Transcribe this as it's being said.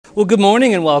Well, good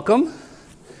morning and welcome.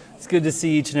 It's good to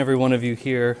see each and every one of you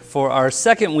here for our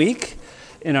second week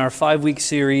in our 5-week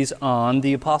series on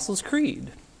the Apostles'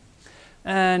 Creed.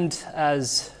 And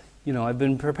as you know, I've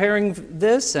been preparing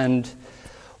this and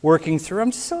working through.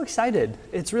 I'm just so excited.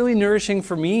 It's really nourishing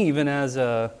for me, even as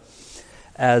a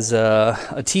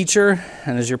teacher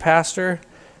and as your pastor.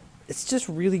 It's just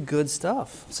really good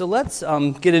stuff. So let's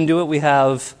get into it. We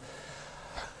have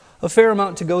a fair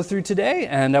amount to go through today,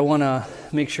 and I want to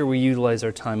make sure we utilize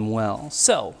our time well.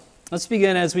 So let's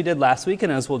begin as we did last week,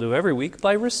 and as we'll do every week,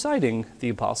 by reciting the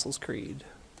Apostles' Creed.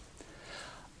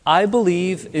 I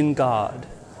believe in God,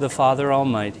 the Father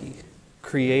Almighty,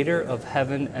 creator of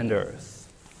heaven and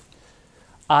earth.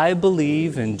 I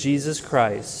believe in Jesus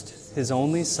Christ, his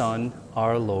only Son,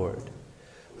 our Lord,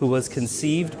 who was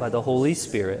conceived by the Holy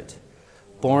Spirit,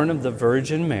 born of the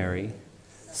Virgin Mary,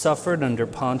 suffered under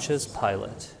Pontius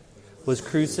Pilate, was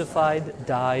crucified,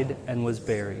 died, and was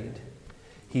buried.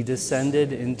 He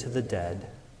descended into the dead.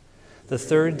 The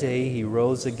third day he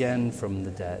rose again from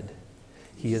the dead.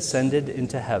 He ascended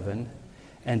into heaven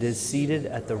and is seated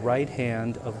at the right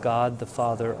hand of God the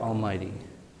Father Almighty.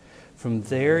 From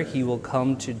there he will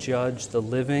come to judge the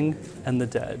living and the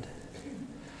dead.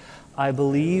 I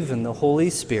believe in the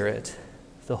Holy Spirit,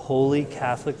 the Holy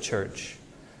Catholic Church,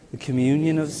 the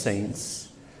communion of saints,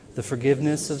 the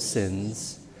forgiveness of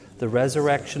sins, the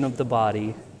resurrection of the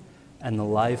body, and the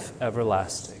life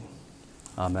everlasting.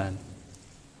 Amen.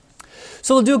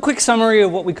 So we'll do a quick summary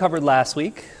of what we covered last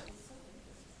week.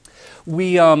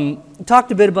 We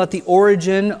talked a bit about the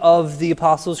origin of the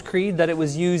Apostles' Creed, that it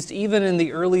was used even in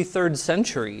the early 3rd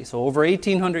century, so over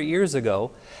 1,800 years ago,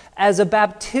 as a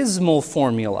baptismal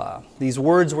formula. These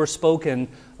words were spoken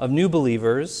of new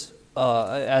believers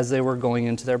as they were going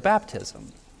into their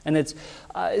baptism. And it's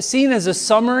seen as a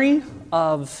summary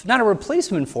of, not a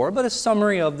replacement for, but a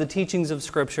summary of the teachings of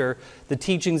Scripture, the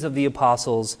teachings of the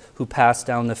apostles who passed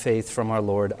down the faith from our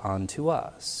Lord onto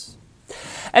us.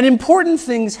 And important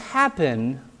things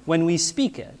happen when we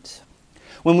speak it.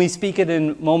 When we speak it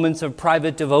in moments of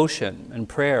private devotion and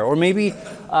prayer, or maybe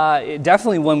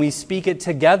definitely when we speak it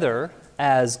together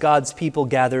as God's people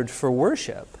gathered for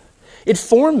worship. It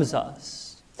forms us.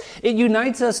 It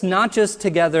unites us not just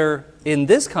together in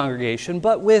this congregation,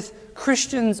 but with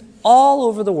Christians all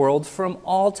over the world from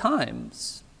all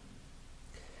times.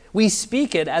 We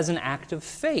speak it as an act of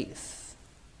faith.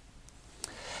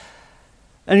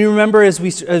 And you remember as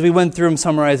we went through and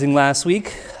summarizing last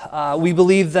week, we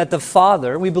believe in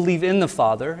the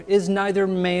Father, is neither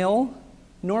male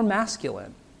nor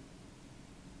masculine.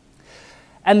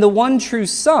 And the one true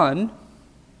Son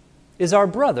is our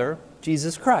brother,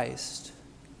 Jesus Christ.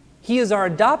 He is our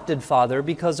adopted father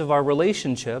because of our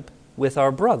relationship with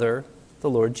our brother, the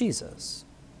Lord Jesus.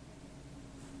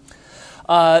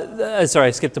 Sorry, I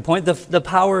skipped a point.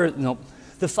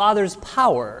 The Father's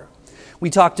power. We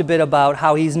talked a bit about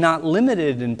how he's not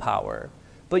limited in power,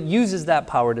 but uses that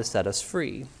power to set us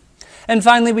free. And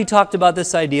finally, we talked about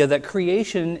this idea that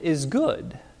creation is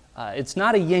good. It's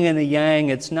not a yin and a yang.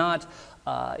 It's not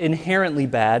inherently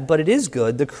bad, but it is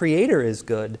good. The Creator is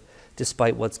good,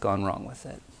 despite what's gone wrong with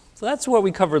it. So that's what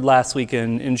we covered last week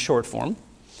in short form.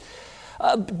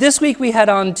 This week we head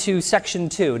on to section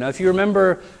 2. Now if you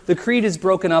remember, the Creed is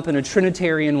broken up in a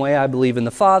Trinitarian way. I believe in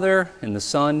the Father, in the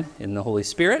Son, in the Holy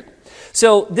Spirit.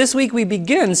 So this week we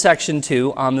begin section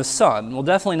 2 on the Son. We'll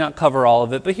definitely not cover all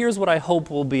of it, but here's what I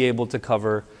hope we'll be able to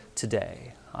cover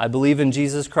today. I believe in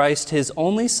Jesus Christ, his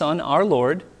only Son, our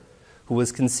Lord, who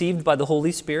was conceived by the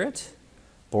Holy Spirit,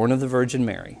 born of the Virgin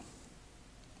Mary.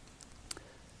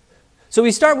 So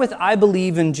we start with, I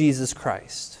believe in Jesus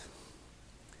Christ.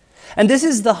 And this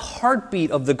is the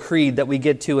heartbeat of the creed that we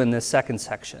get to in this second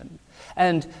section.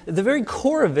 And the very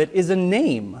core of it is a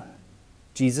name,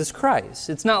 Jesus Christ.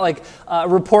 It's not like a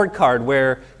report card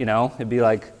where, it'd be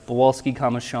like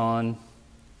Bawalski, Sean,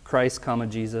 Christ,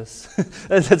 Jesus.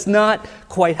 That's not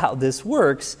quite how this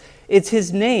works. It's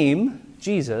his name,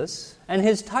 Jesus, and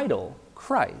his title,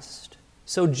 Christ.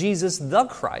 So Jesus the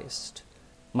Christ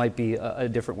might be a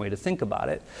different way to think about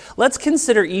it. Let's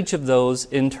consider each of those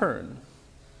in turn.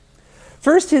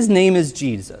 First, his name is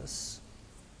Jesus.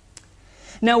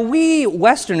 Now, we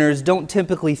Westerners don't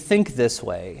typically think this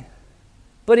way,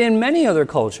 but in many other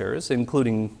cultures,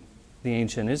 including the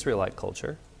ancient Israelite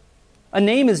culture, a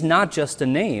name is not just a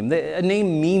name. A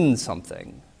name means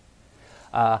something.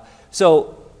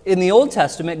 So, in the Old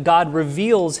Testament, God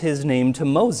reveals his name to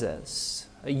Moses,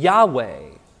 Yahweh,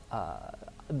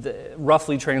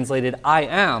 roughly translated, I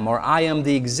am, or I am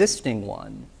the existing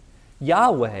one.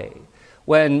 Yahweh.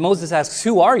 When Moses asks,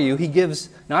 who are you? He gives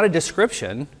not a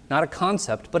description, not a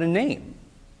concept, but a name.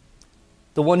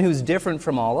 the one who's different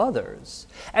from all others.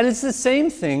 And it's the same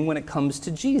thing when it comes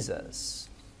to Jesus.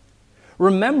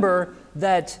 Remember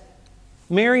that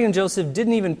Mary and Joseph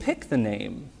didn't even pick the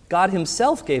name. God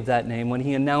himself gave that name when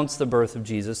he announced the birth of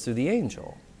Jesus through the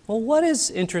angel. Well, what is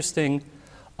interesting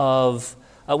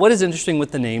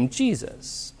with the name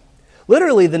Jesus?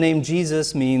 Literally, the name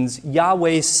Jesus means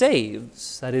Yahweh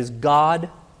saves. That is, God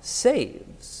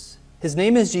saves. His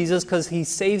name is Jesus because he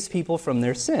saves people from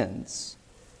their sins.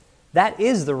 That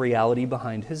is the reality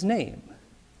behind his name.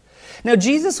 Now,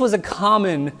 Jesus was a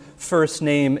common first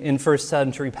name in first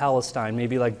century Palestine,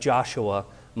 maybe like Joshua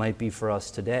might be for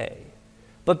us today.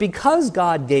 But because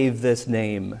God gave this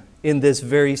name in this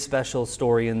very special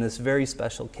story, in this very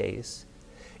special case,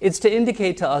 it's to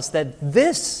indicate to us that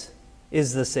this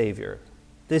is the Savior.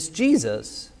 This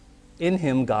Jesus, in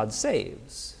him God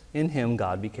saves. In him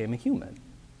God became a human.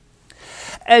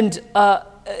 And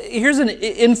here's an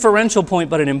inferential point,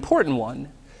 but an important one.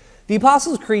 The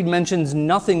Apostles' Creed mentions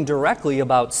nothing directly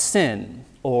about sin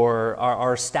or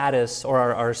our status or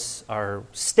our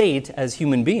state as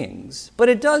human beings, but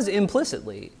it does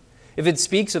implicitly. If it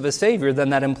speaks of a Savior, then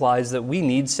that implies that we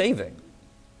need saving.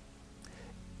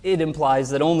 It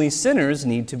implies that only sinners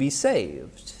need to be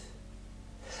saved.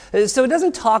 So it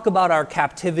doesn't talk about our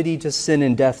captivity to sin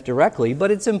and death directly,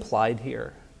 but it's implied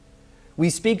here. We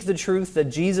speak the truth that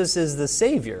Jesus is the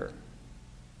Savior,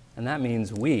 and that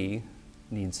means we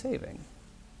need saving.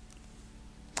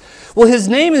 Well, his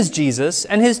name is Jesus,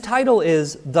 and his title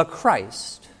is the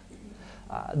Christ,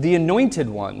 the Anointed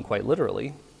One, quite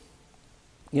literally.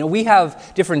 You know, we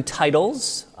have different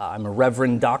titles. I'm a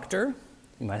Reverend Doctor.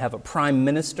 You might have a Prime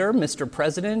Minister, Mr.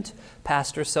 President,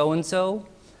 Pastor so-and-so,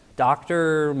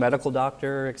 Doctor, Medical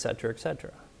Doctor, etc.,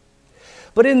 etc.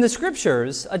 But in the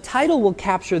Scriptures, a title will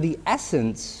capture the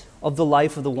essence of the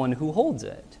life of the one who holds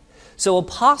it. So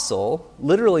apostle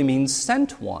literally means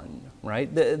sent one,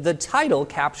 right? The title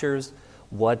captures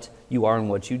what you are and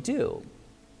what you do.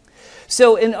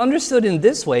 So, and understood in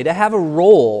this way, to have a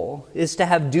role is to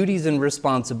have duties and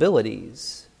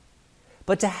responsibilities.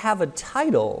 But to have a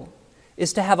title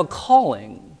is to have a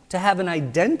calling, to have an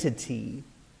identity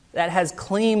that has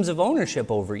claims of ownership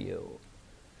over you.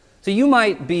 So you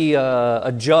might be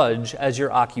a judge as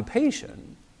your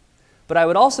occupation, but I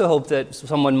would also hope that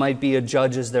someone might be a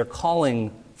judge as their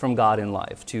calling from God in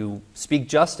life, to speak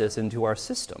justice into our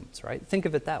systems, right? Think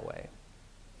of it that way.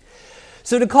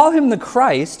 So to call him the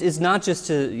Christ is not just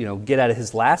to, get at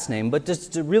his last name, but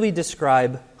just to really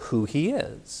describe who he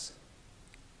is.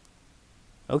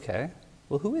 Okay,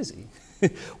 well, who is he?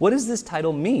 What does this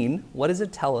title mean? What does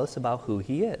it tell us about who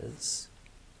he is?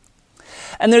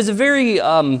 And there's a very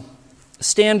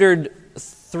standard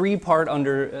three-part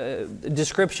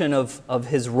description of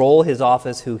his role, his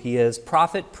office, who he is: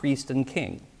 prophet, priest, and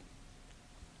king.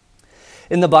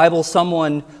 In the Bible,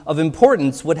 someone of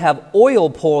importance would have oil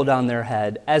poured on their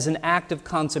head as an act of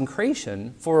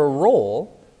consecration for a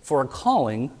role, for a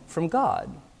calling from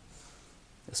God.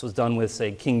 This was done with,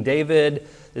 say, King David.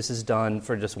 This is done,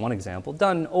 for just one example,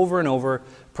 done over and over.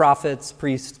 Prophets,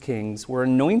 priests, kings were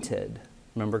anointed.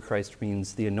 Remember, Christ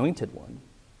means the anointed one.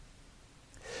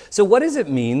 So what does it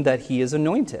mean that he is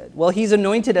anointed? Well, he's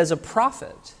anointed as a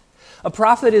prophet. A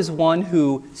prophet is one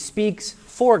who speaks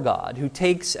for God, who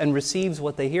takes and receives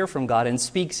what they hear from God and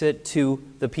speaks it to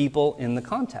the people in the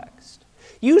context.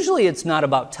 Usually it's not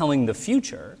about telling the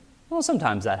future. Well,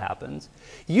 sometimes that happens.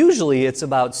 Usually it's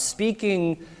about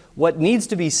speaking what needs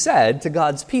to be said to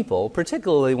God's people,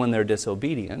 particularly when they're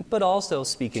disobedient, but also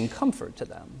speaking comfort to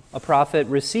them. A prophet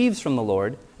receives from the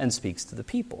Lord and speaks to the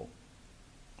people,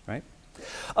 right?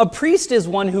 A priest is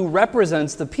one who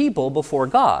represents the people before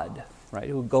God, right?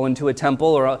 Who go into a temple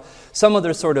or some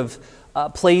other sort of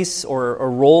place or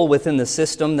role within the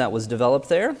system that was developed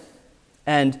there,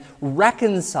 and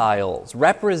represents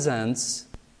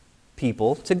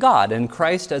people to God. And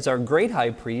Christ, as our great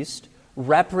high priest,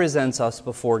 represents us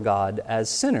before God as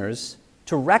sinners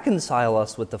to reconcile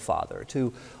us with the Father,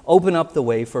 to open up the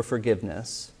way for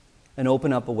forgiveness and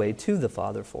open up a way to the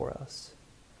Father for us.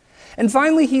 And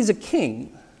finally, he's a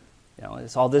king.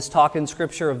 It's all this talk in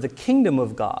Scripture of the kingdom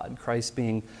of God, Christ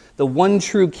being the one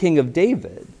true king of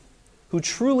David, who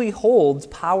truly holds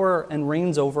power and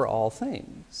reigns over all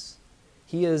things.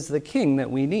 He is the king that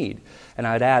we need. And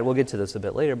I'd add, we'll get to this a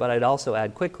bit later, but I'd also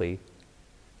add quickly,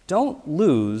 don't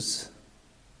lose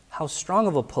how strong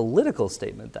of a political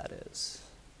statement that is.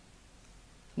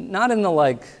 Not in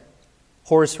the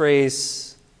horse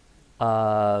race,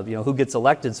 who gets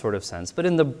elected sort of sense, but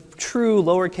in the true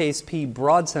lowercase p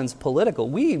broad sense political,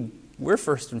 we're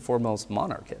first and foremost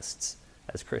monarchists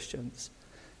as Christians,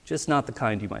 just not the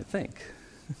kind you might think,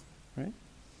 right?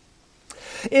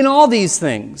 In all these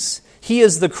things, he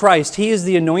is the Christ, he is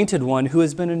the anointed one who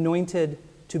has been anointed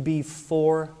to be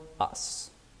for us.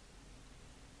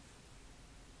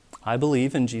 I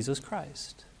believe in Jesus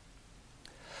Christ.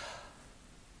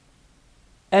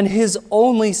 And his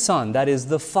only Son, that is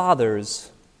the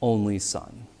Father's only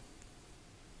Son.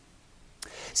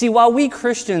 See, while we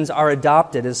Christians are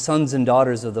adopted as sons and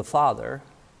daughters of the Father,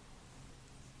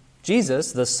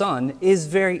 Jesus, the Son, is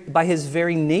by his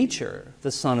very nature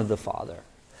the Son of the Father.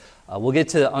 We'll get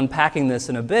to unpacking this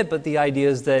in a bit, but the idea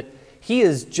is that he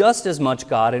is just as much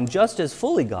God and just as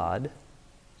fully God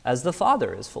as the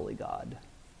Father is fully God.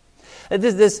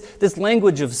 This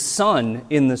language of son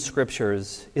in the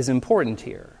Scriptures is important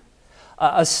here.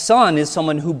 A son is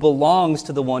someone who belongs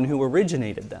to the one who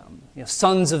originated them.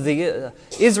 Sons of the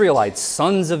Israelites,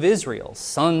 sons of Israel,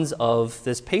 sons of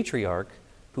this patriarch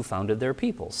who founded their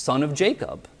people, son of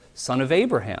Jacob, son of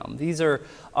Abraham. These are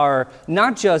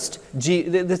not just,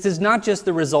 this is not just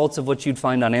the results of what you'd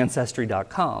find on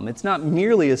Ancestry.com. It's not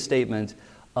merely a statement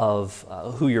of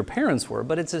who your parents were,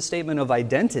 but it's a statement of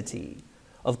identity,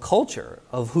 of culture,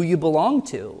 of who you belong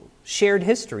to, shared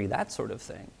history, that sort of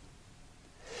thing.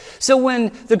 So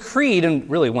when the Creed, and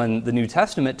really when the New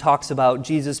Testament talks about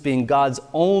Jesus being God's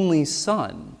only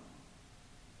Son,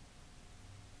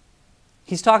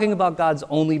 he's talking about God's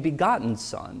only begotten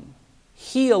Son.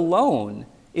 He alone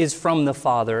is from the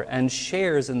Father and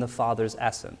shares in the Father's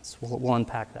essence. We'll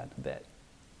unpack that a bit.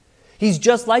 He's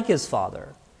just like his Father.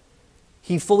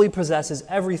 He fully possesses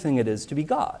everything it is to be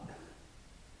God.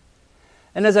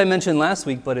 And as I mentioned last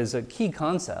week, but as a key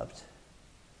concept,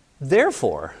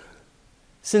 therefore,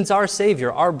 since our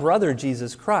Savior, our brother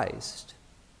Jesus Christ,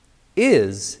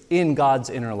 is in God's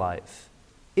inner life,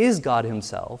 is God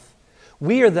himself,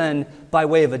 we are then, by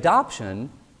way of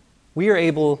adoption, we are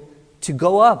able to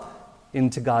go up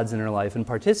into God's inner life and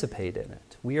participate in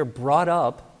it. We are brought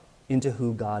up into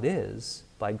who God is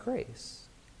by grace.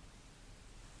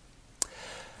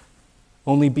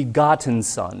 Only begotten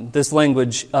Son. This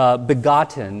language,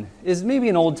 begotten, is maybe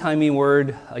an old-timey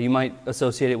word. You might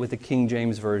associate it with the King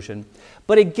James Version.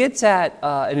 But it gets at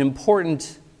an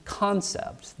important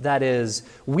concept. That is,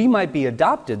 we might be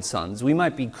adopted sons. We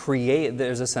might be created.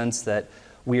 There's a sense that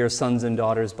we are sons and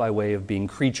daughters by way of being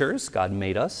creatures. God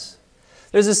made us.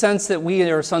 There's a sense that we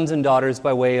are sons and daughters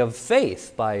by way of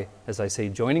faith, by, as I say,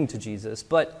 joining to Jesus.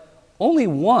 But only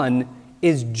one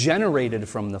is generated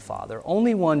from the Father.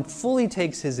 Only one fully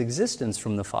takes his existence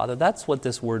from the Father. That's what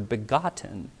this word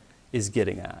begotten is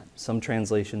getting at. Some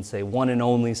translations say one and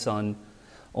only Son,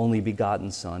 only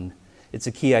begotten Son. It's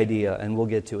a key idea, and we'll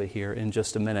get to it here in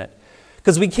just a minute.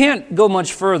 Because we can't go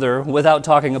much further without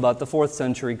talking about the 4th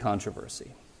century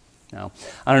controversy. Now,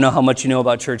 I don't know how much you know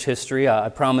about church history. I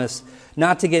promise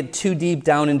not to get too deep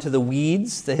down into the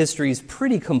weeds. The history is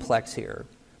pretty complex here.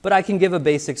 But I can give a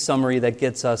basic summary that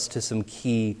gets us to some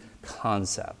key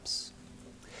concepts.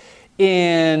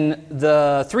 In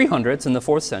the 300s, in the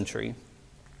 4th century,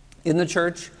 in the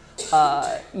church,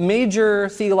 major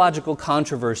theological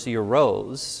controversy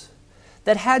arose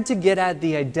that had to get at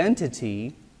the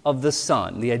identity of the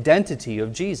Son, the identity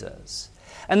of Jesus.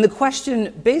 And the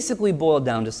question basically boiled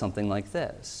down to something like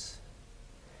this: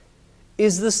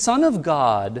 is the Son of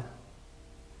God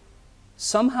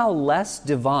somehow less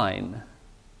divine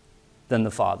than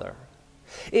the Father?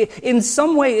 In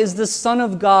some way, is the Son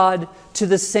of God to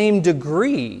the same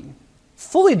degree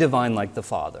fully divine like the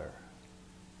Father?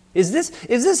 Is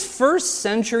this first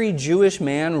century Jewish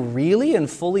man really and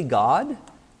fully God?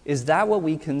 Is that what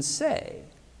we can say?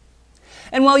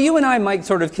 And while you and I might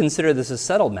sort of consider this a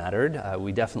settled matter,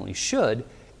 we definitely should,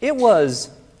 it was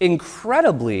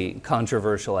incredibly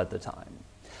controversial at the time.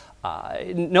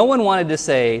 No one wanted to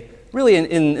say, really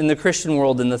in the Christian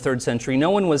world in the 3rd century, no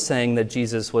one was saying that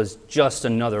Jesus was just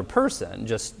another person,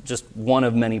 just one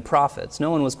of many prophets.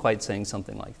 No one was quite saying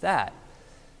something like that.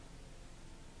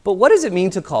 But what does it mean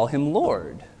to call him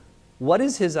Lord? What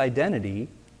is his identity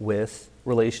with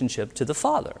relationship to the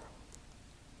Father?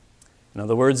 In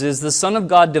other words, is the Son of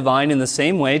God divine in the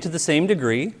same way, to the same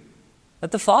degree,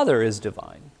 that the Father is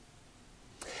divine?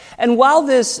 And while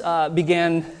this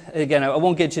began, again, I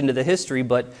won't get you into the history,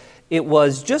 but it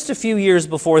was just a few years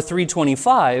before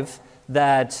 325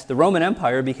 that the Roman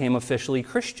Empire became officially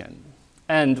Christian.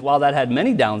 And while that had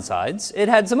many downsides, it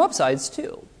had some upsides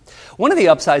too. One of the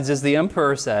upsides is the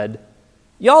emperor said,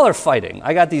 y'all are fighting.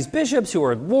 I got these bishops who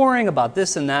are warring about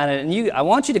this and that, and I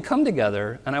want you to come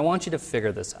together, and I want you to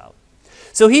figure this out.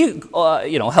 So he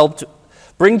helped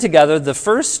bring together the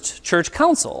first church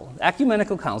council,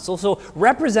 ecumenical council, so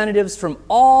representatives from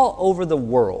all over the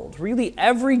world. Really,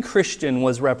 every Christian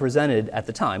was represented at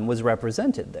the time, was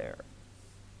represented there,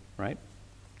 right?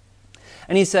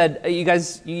 And he said, you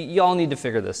guys, you all need to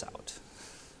figure this out.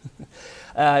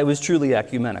 It was truly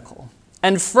ecumenical.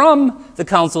 And from the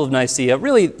Council of Nicaea,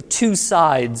 really two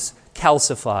sides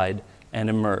calcified and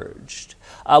emerged.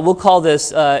 We'll call this,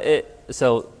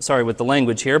 so sorry with the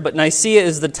language here, but Nicaea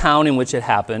is the town in which it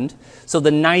happened. So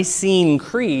the Nicene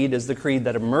Creed is the creed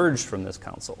that emerged from this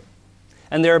council.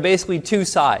 And there are basically two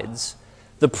sides,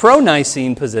 the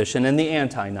pro-Nicene position and the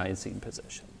anti-Nicene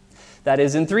position. That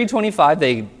is, in 325,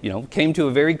 they came to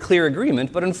a very clear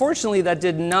agreement, but unfortunately that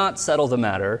did not settle the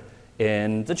matter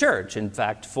in the church. In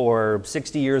fact, for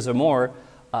 60 years or more,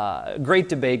 great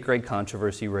debate, great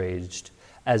controversy raged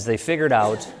as they figured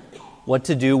out what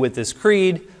to do with this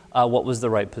creed, what was the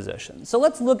right position. So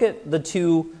let's look at the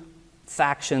two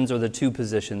factions or the two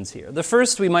positions here. The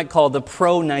first we might call the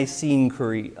pro-Nicene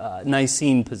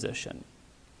Nicene position.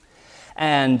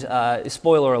 And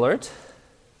spoiler alert,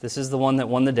 this is the one that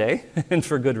won the day, and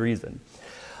for good reason.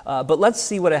 But let's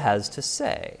see what it has to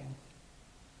say.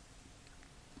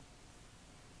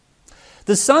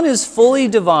 The Son is fully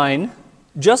divine,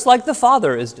 just like the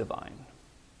Father is divine.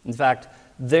 In fact,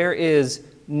 there is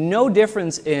no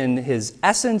difference in his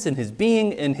essence, in his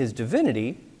being, in his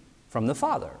divinity from the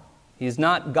Father. He is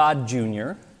not God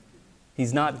Junior.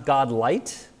 He's not God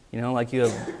Light. Like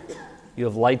you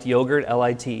have light yogurt,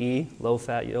 L-I-T-E,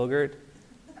 low-fat yogurt,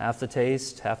 half the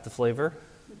taste, half the flavor.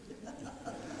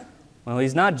 Well,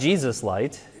 he's not Jesus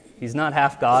Light. He's not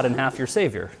half God and half your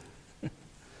Savior.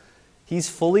 He's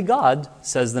fully God,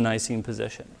 says the Nicene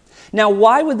position. Now,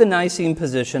 why would the Nicene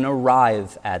position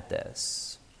arrive at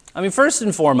this? First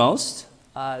and foremost,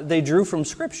 they drew from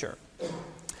Scripture.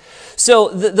 So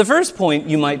the first point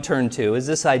you might turn to is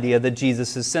this idea that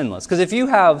Jesus is sinless. Because if you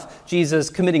have Jesus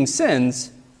committing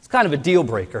sins, it's kind of a deal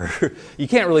breaker. You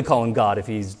can't really call him God if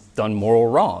he's done moral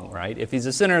wrong, right? If he's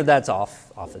a sinner, that's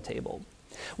off the table.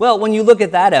 Well, when you look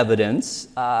at that evidence,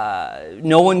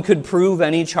 no one could prove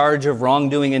any charge of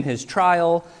wrongdoing in his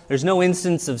trial. There's no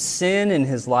instance of sin in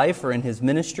his life or in his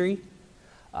ministry.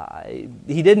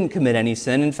 He didn't commit any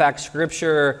sin. In fact,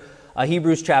 Scripture,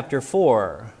 Hebrews chapter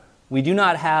 4, we do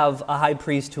not have a high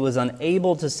priest who is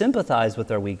unable to sympathize with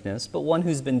our weakness, but one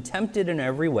who's been tempted in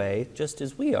every way, just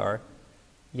as we are,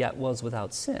 yet was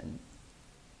without sin.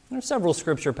 There are several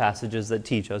Scripture passages that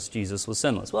teach us Jesus was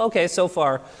sinless. Well, okay, so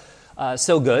far,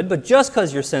 so good, but just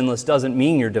because you're sinless doesn't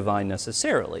mean you're divine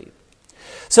necessarily.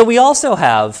 So we also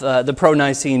have the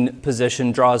pro-Nicene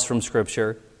position draws from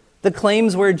Scripture the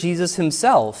claims where Jesus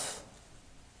himself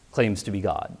claims to be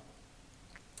God.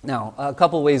 Now, a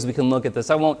couple ways we can look at this.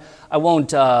 I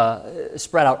won't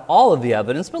spread out all of the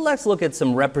evidence, but let's look at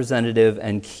some representative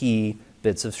and key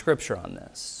bits of Scripture on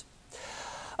this.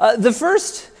 The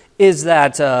first is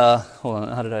that, hold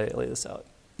on, how did I lay this out?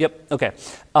 Yep, okay.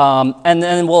 And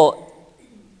then we'll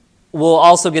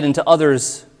also get into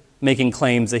others making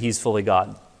claims that he's fully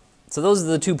God. So those are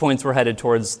the 2 points we're headed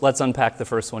towards. Let's unpack the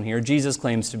first one here. Jesus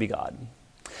claims to be God.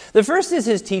 The first is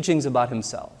his teachings about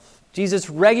himself. Jesus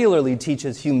regularly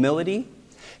teaches humility.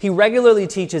 He regularly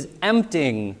teaches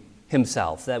emptying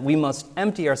himself, that we must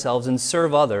empty ourselves and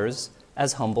serve others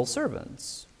as humble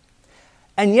servants.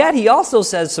 And yet he also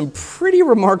says some pretty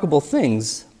remarkable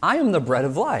things. I am the bread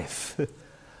of life.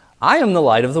 I am the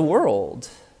light of the world.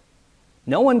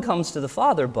 No one comes to the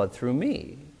Father but through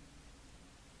me.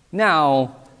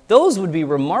 Now, those would be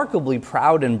remarkably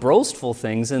proud and boastful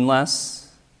things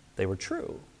unless they were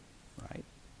true, right?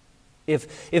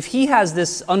 If he has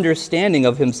this understanding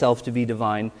of himself to be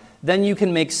divine, then you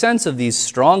can make sense of these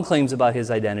strong claims about his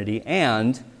identity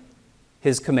and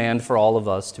his command for all of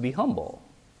us to be humble.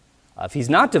 If he's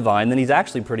not divine, then he's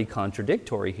actually pretty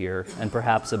contradictory here and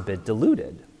perhaps a bit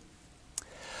deluded.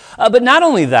 But not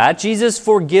only that, Jesus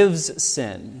forgives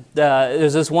sin.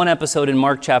 There's this one episode in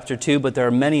Mark chapter 2, but there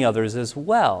are many others as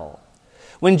well.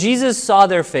 When Jesus saw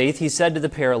their faith, he said to the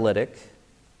paralytic,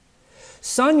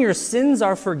 "Son, your sins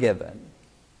are forgiven."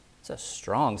 It's a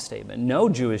strong statement. No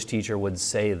Jewish teacher would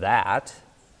say that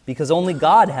because only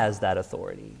God has that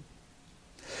authority.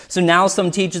 So now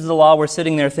some teachers of the law were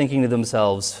sitting there thinking to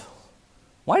themselves,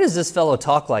 why does this fellow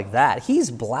talk like that? He's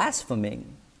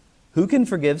blaspheming. Who can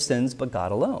forgive sins but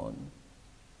God alone?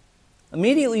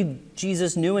 Immediately,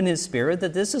 Jesus knew in his spirit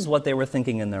that this is what they were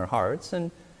thinking in their hearts,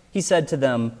 and he said to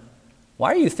them,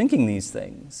 "Why are you thinking these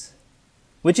things?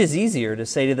 Which is easier, to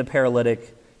say to the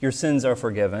paralytic, 'Your sins are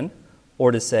forgiven,'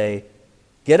 or to say,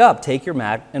 'Get up, take your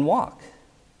mat, and walk'?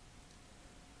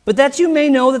 But that you may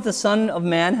know that the Son of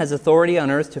Man has authority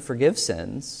on earth to forgive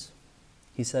sins,"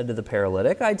 he said to the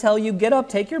paralytic, "I tell you, get up,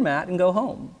 take your mat, and go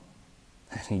home."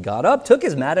 He got up, took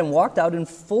his mat, and walked out in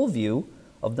full view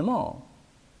of them all.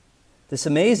 This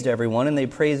amazed everyone, and they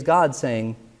praised God,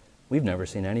 saying, We've never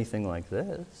seen anything like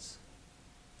this.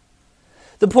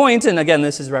 The point, and again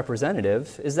this is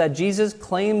representative, is that Jesus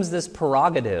claims this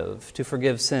prerogative to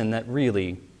forgive sin that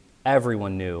really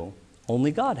everyone knew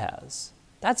only God has.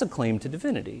 That's a claim to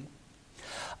divinity.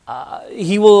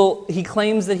 He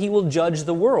claims that he will judge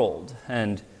the world,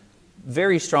 and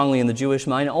very strongly in the Jewish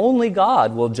mind, only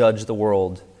God will judge the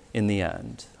world in the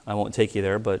end. I won't take you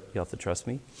there, but you'll have to trust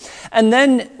me. And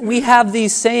then we have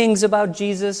these sayings about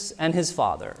Jesus and his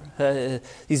Father.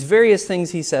 These various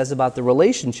things he says about the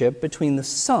relationship between the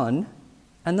Son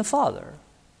and the Father.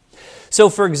 So,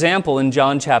 for example, in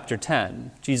John chapter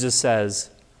 10, Jesus says,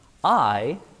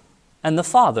 I and the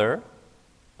Father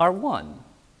are one.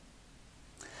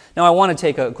 Now, I want to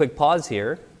take a quick pause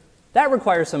here. That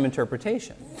requires some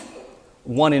interpretation.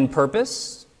 One in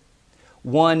purpose,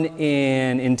 one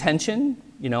in intention,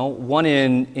 one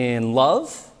in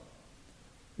love,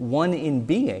 one in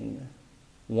being,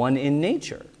 one in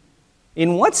nature.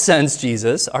 In what sense,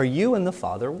 Jesus, are you and the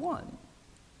Father one?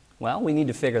 Well, we need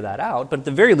to figure that out, but at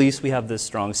the very least, we have this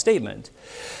strong statement.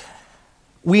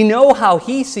 We know how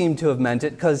he seemed to have meant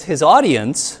it because his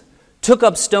audience took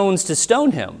up stones to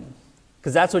stone him,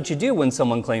 because that's what you do when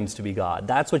someone claims to be God.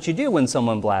 That's what you do when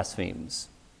someone blasphemes.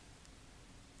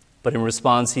 But in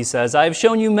response, he says, I have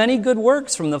shown you many good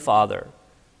works from the Father.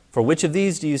 For which of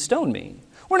these do you stone me?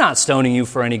 We're not stoning you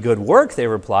for any good work, they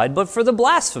replied, but for the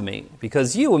blasphemy,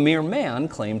 because you, a mere man,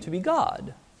 claim to be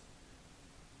God.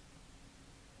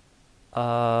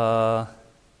 For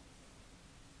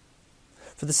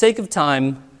the sake of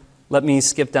time, let me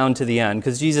skip down to the end,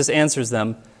 because Jesus answers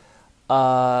them,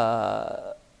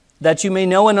 that you may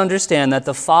know and understand that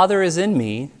the Father is in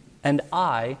me, and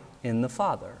I in the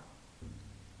Father.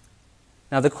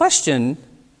 Now the question,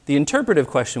 the interpretive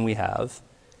question we have,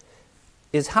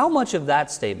 is how much of that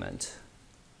statement,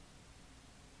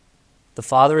 the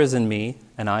Father is in me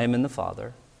and I am in the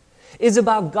Father, is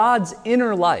about God's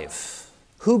inner life,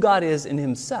 who God is in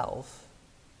himself,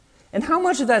 and how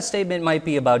much of that statement might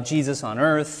be about Jesus on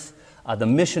earth, the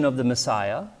mission of the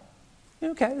Messiah.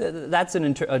 Okay, that's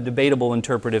a debatable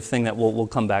interpretive thing that we'll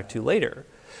come back to later.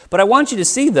 But I want you to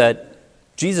see that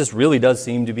Jesus really does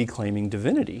seem to be claiming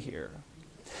divinity here.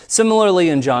 Similarly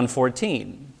in John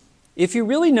 14, if you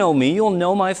really know me, you'll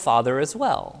know my Father as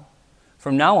well.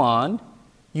 From now on,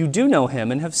 you do know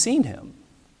him and have seen him.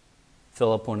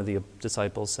 Philip, one of the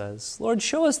disciples, says, Lord,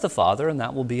 show us the Father, and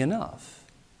that will be enough.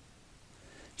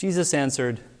 Jesus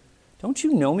answered, don't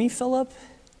you know me, Philip,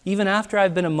 even after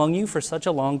I've been among you for such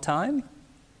a long time?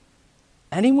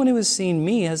 Anyone who has seen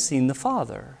me has seen the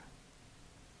Father.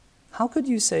 How could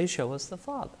you say, show us the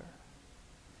Father?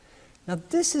 Now,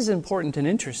 this is important and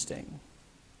interesting,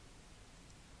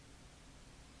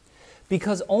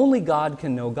 because only God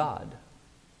can know God,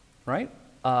 right?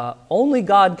 Only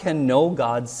God can know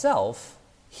God's self.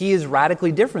 He is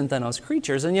radically different than us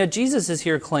creatures, and yet Jesus is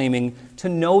here claiming to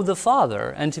know the Father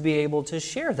and to be able to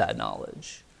share that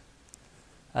knowledge.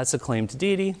 That's a claim to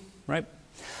deity, right?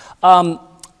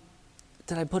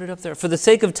 Did I put it up there? For the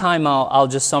sake of time, I'll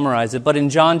just summarize it. But in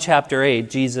John chapter 8,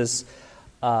 Jesus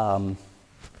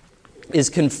is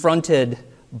confronted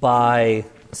by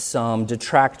some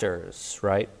detractors,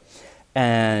 right?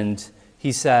 And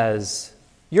he says,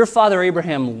 your father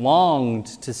Abraham longed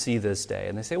to see this day.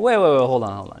 And they say, wait, hold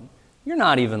on. You're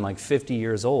not even like 50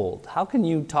 years old. How can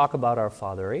you talk about our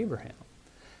father Abraham?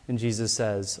 And Jesus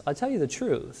says, I'll tell you the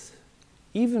truth.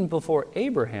 Even before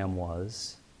Abraham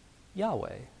was,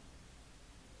 Yahweh.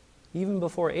 Even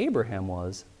before Abraham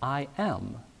was, I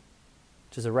am.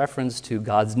 Which is a reference to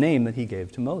God's name that he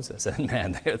gave to Moses. And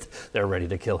man, they're ready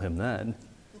to kill him then.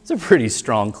 It's a pretty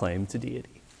strong claim to deity.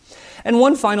 And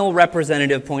one final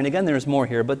representative point, again, there's more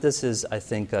here, but this is, I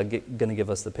think, going to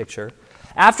give us the picture.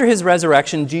 After his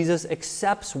resurrection, Jesus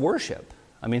accepts worship.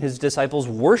 I mean, his disciples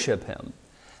worship him.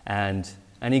 And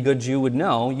any good Jew would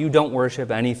know, you don't worship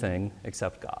anything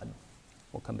except God.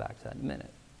 We'll come back to that in a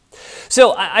minute.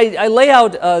 So I lay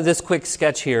out this quick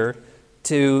sketch here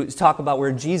to talk about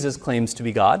where Jesus claims to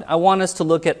be God. I want us to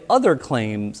look at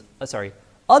others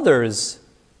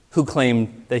who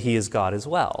claim that he is God as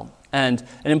well. And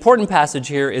an important passage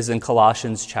here is in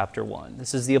Colossians chapter 1.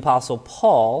 This is the Apostle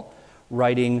Paul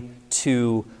writing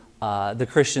to the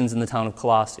Christians in the town of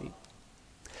Colossae.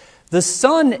 The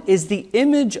Son is the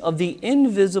image of the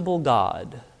invisible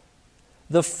God,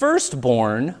 the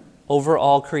firstborn over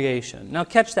all creation. Now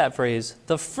catch that phrase,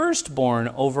 the firstborn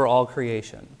over all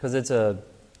creation, because it's an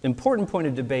important point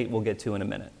of debate we'll get to in a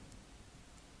minute.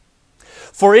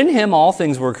 For in him all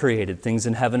things were created, things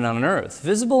in heaven and on earth,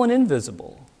 visible and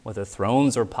invisible, whether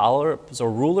thrones or powers or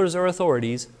rulers or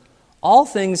authorities, all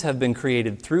things have been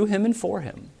created through him and for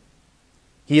him.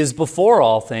 He is before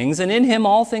all things, and in him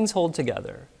all things hold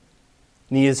together.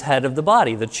 And he is head of the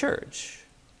body, the church.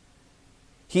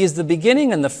 He is the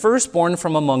beginning and the firstborn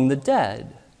from among the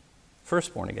dead.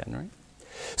 Firstborn again, right?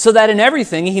 So that in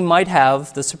everything he might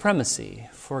have the supremacy.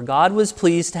 For God was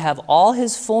pleased to have all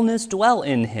his fullness dwell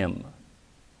in him.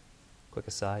 Quick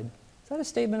aside. Is that a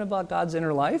statement about God's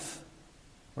inner life?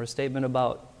 Or a statement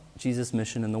about Jesus'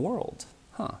 mission in the world?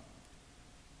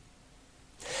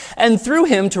 And through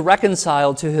him to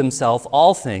reconcile to himself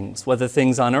all things, whether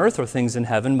things on earth or things in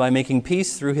heaven, by making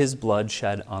peace through his blood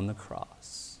shed on the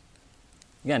cross.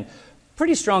 Again,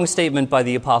 pretty strong statement by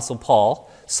the Apostle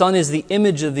Paul. Son is the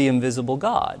image of the invisible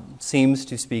God. Seems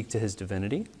to speak to his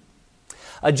divinity.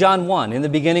 John 1, in the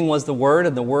beginning was the Word,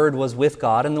 and the Word was with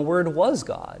God, and the Word was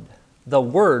God. The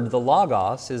Word, the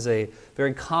Logos, is a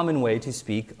very common way to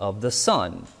speak of the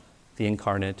Son, the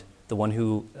incarnate, the one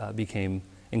who became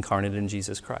incarnate in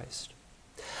Jesus Christ.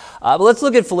 But let's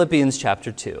look at Philippians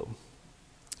chapter 2.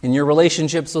 In your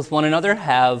relationships with one another,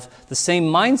 have the same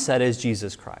mindset as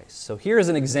Jesus Christ. So here is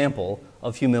an example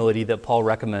of humility that Paul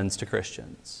recommends to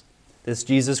Christians. This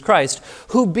Jesus Christ,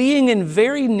 who being in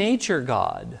very nature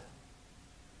God,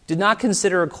 did not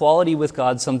consider equality with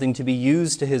God something to be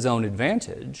used to his own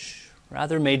advantage,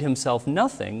 rather made himself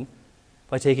nothing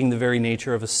by taking the very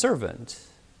nature of a servant,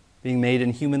 being made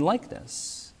in human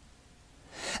likeness.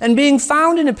 And being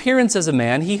found in appearance as a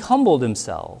man, he humbled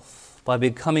himself by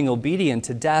becoming obedient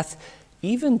to death,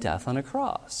 even death on a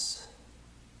cross.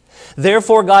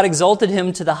 Therefore God exalted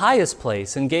him to the highest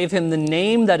place and gave him the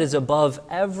name that is above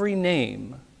every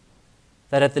name,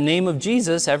 that at the name of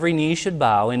Jesus every knee should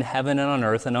bow in heaven and on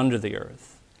earth and under the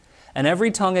earth, and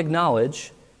every tongue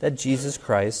acknowledge that Jesus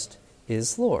Christ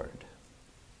is Lord.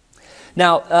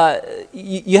 Now,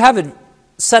 you have it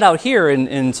set out here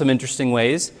in some interesting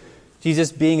ways.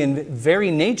 Jesus being in very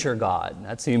nature God.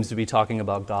 That seems to be talking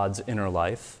about God's inner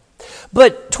life.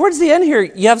 But towards the end here,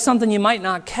 you have something you might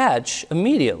not catch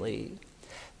immediately.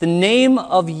 The name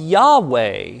of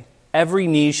Yahweh, every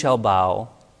knee shall bow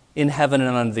in heaven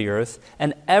and under the earth,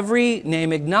 and every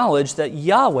name acknowledge that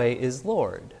Yahweh is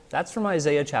Lord. That's from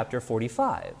Isaiah chapter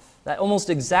 45. That almost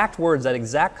exact words, that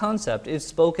exact concept is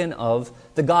spoken of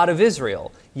the God of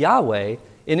Israel, Yahweh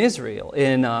in Israel,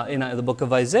 in the book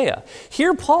of Isaiah.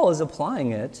 Here Paul is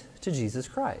applying it to Jesus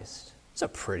Christ. It's a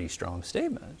pretty strong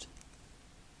statement.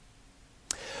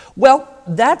 Well,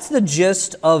 that's the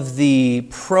gist of the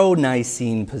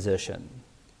pro-Nicene position.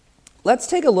 Let's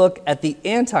take a look at the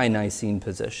anti-Nicene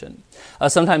position.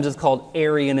 Sometimes it's called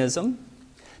Arianism.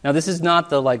 Now, this is not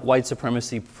the white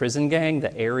supremacy prison gang,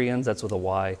 the Arians, that's with a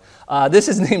Y. This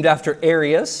is named after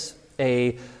Arius,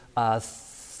 a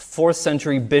 4th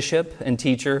century bishop and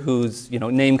teacher whose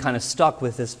name kind of stuck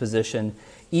with this position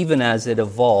even as it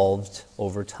evolved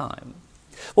over time.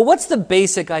 Well, what's the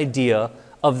basic idea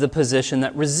of the position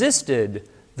that resisted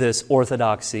this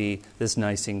orthodoxy, this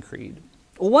Nicene Creed?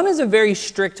 Well, one is a very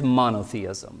strict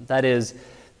monotheism. That is,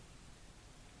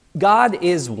 God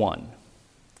is one.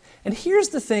 And here's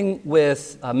the thing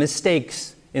with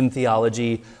mistakes in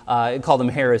theology. Call them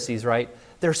heresies, right?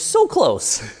 They're so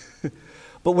close.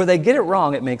 But where they get it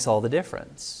wrong, it makes all the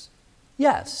difference.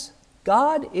 Yes,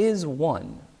 God is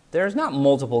one. There's not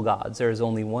multiple gods. There is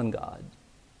only one God.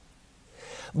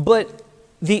 But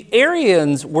the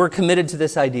Arians were committed to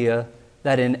this idea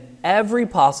that in every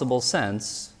possible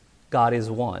sense, God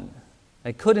is one.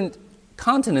 They couldn't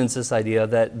countenance this idea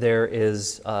that there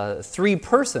is 3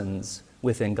 persons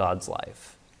within God's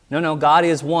life. No, God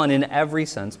is one in every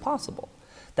sense possible.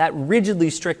 That rigidly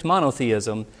strict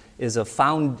monotheism is a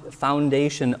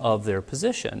foundation of their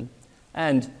position,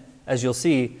 and, as you'll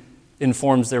see,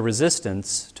 informs their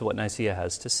resistance to what Nicaea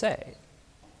has to say.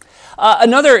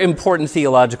 Another important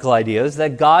theological idea is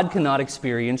that God cannot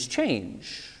experience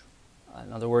change.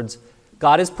 In other words,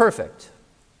 God is perfect.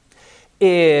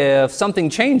 If something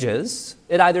changes,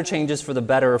 it either changes for the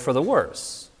better or for the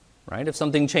worse. Right? If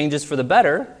something changes for the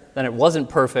better, then it wasn't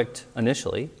perfect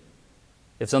initially.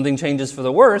 If something changes for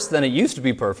the worse, then it used to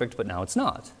be perfect, but now it's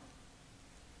not.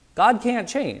 God can't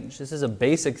change. This is a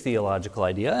basic theological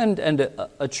idea and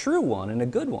a true one and a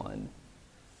good one.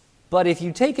 But if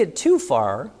you take it too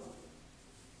far,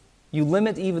 you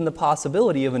limit even the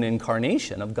possibility of an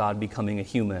incarnation, of God becoming a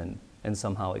human and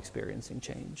somehow experiencing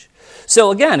change.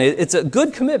 So again, it's a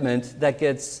good commitment that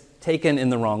gets taken in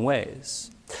the wrong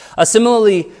ways.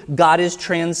 Similarly, God is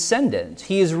transcendent.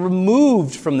 He is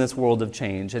removed from this world of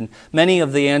change. And many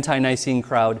of the anti-Nicene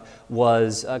crowd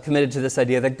was committed to this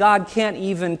idea that God can't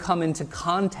even come into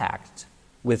contact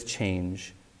with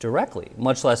change directly,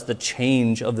 much less the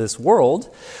change of this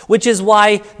world, which is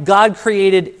why God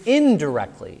created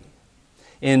indirectly.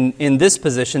 In this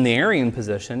position, the Arian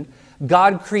position,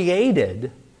 God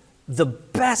created the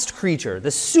best creature,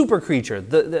 the super creature.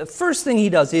 The first thing he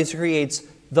does is he creates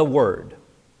the Word.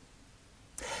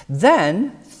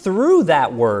 Then, through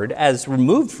that Word, as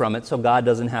removed from it so God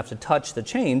doesn't have to touch the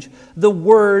change, the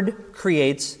Word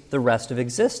creates the rest of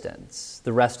existence,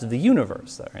 the rest of the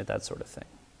universe, right? That sort of thing.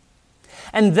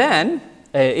 And then,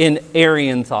 in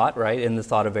Arian thought, right, in the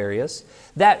thought of Arius,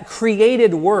 that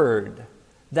created Word,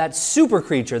 that super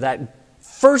creature, that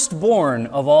firstborn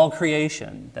of all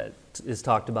creation that is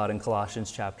talked about in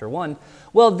Colossians chapter 1,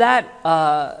 well,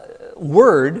 that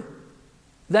Word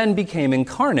then became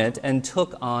incarnate and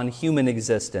took on human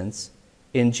existence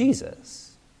in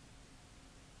Jesus.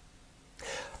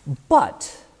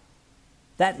 But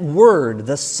that Word,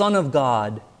 the Son of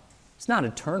God, is not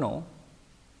eternal.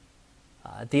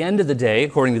 At the end of the day,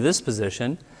 according to this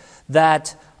position,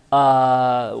 that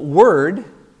Word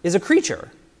is a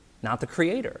creature, not the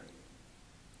Creator.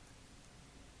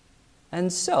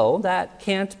 And so that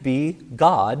can't be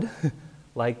God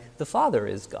like the Father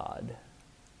is God.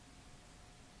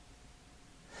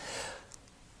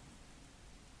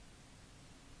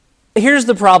 Here's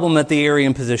the problem that the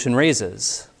Arian position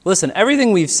raises. Listen,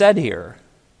 everything we've said here,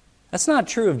 that's not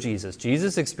true of Jesus.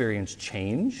 Jesus experienced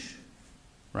change,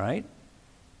 right?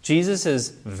 Jesus is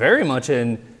very much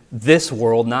in this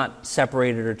world, not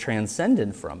separated or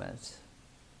transcendent from it.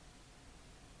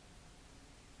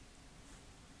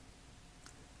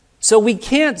 So we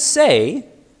can't say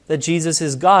that Jesus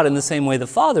is God in the same way the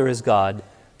Father is God,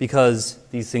 because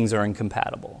these things are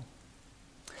incompatible.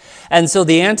 And so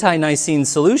the ante-Nicene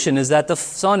solution is that the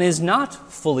Son is not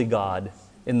fully God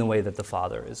in the way that the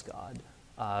Father is God.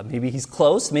 Maybe he's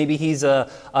close, maybe he's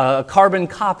a carbon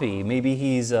copy, maybe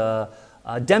he's a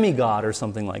demigod or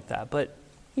something like that, but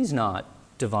he's not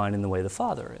divine in the way the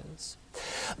Father is.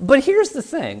 But here's the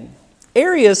thing.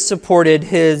 Arius supported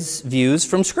his views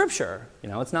from Scripture.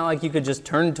 It's not like you could just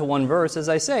turn to one verse. As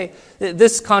I say,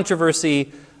 this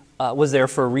controversy was there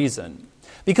for a reason.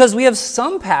 Because we have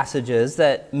some passages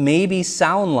that maybe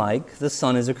sound like the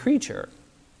Son is a creature.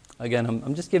 Again,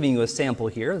 I'm just giving you a sample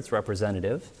here that's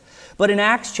representative. But in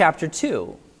Acts chapter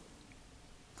 2,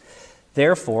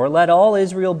 therefore, let all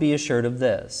Israel be assured of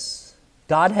this.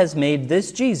 God has made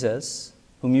this Jesus,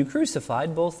 whom you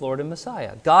crucified, both Lord and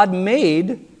Messiah. God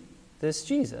made this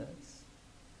Jesus.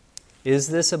 Is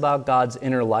this about God's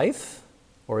inner life,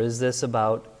 or is this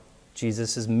about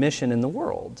Jesus' mission in the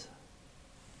world?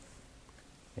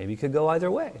 Maybe it could go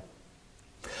either way.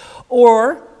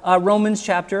 Or Romans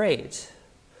chapter 8.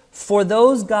 For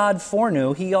those God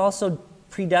foreknew, he also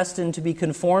predestined to be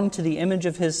conformed to the image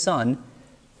of his Son,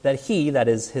 that he, that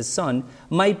is his Son,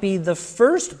 might be the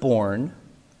firstborn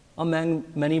among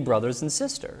many brothers and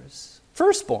sisters.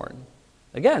 Firstborn.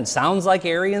 Again, sounds like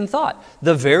Arian thought.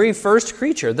 The very first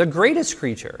creature, the greatest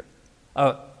creature,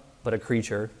 but a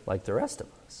creature like the rest of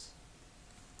us.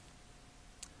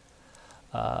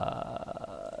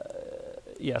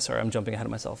 I'm jumping ahead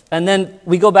of myself. And then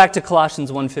we go back to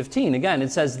Colossians 1:15. Again,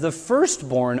 it says, the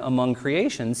firstborn among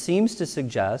creation seems to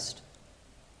suggest,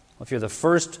 if you're the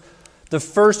first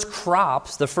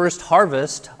crops, the first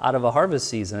harvest out of a harvest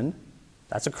season,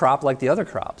 that's a crop like the other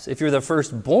crops. If you're the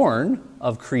firstborn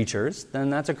of creatures, then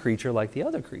that's a creature like the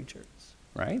other creatures,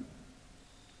 right?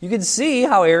 You can see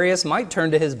how Arius might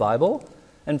turn to his Bible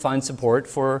and find support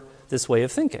for this way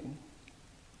of thinking.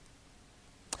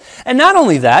 And not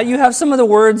only that, you have some of the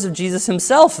words of Jesus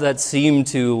himself that seem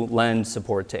to lend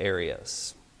support to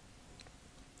Arius.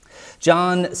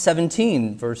 John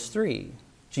 17, verse 3,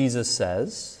 Jesus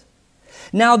says,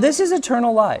 now this is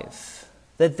eternal life,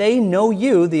 that they know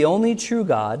you, the only true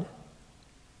God,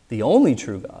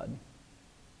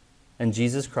 and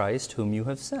Jesus Christ, whom you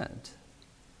have sent.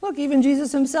 Look, even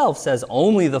Jesus himself says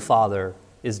only the Father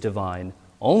is divine,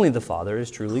 only the Father is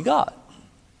truly God.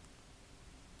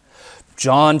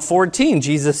 John 14,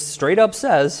 Jesus straight up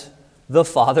says, the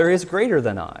Father is greater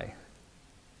than I.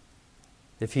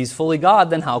 If he's fully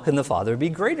God, then how can the Father be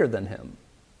greater than him?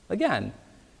 Again,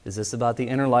 is this about the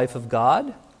inner life of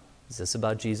God? Is this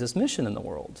about Jesus' mission in the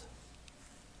world?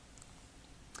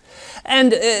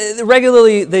 And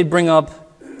regularly they bring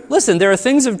up, listen, there are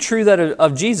things of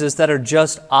Jesus that are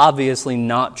just obviously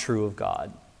not true of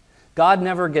God. God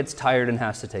never gets tired and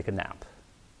has to take a nap,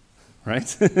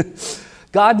 right?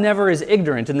 God never is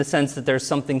ignorant in the sense that there's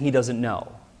something he doesn't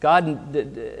know. God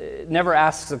never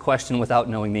asks a question without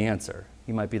knowing the answer.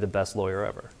 He might be the best lawyer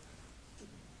ever.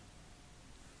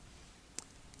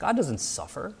 God doesn't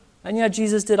suffer, and yet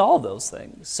Jesus did all those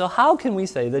things. So how can we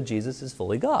say that Jesus is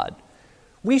fully God?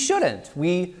 We shouldn't.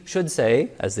 We should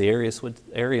say, as the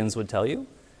Arians would tell you,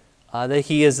 that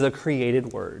he is the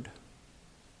created Word.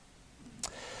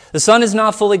 The Son is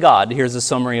not fully God. Here's a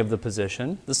summary of the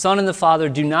position. The Son and the Father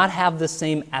do not have the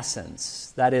same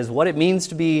essence. That is, what it means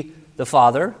to be the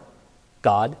Father,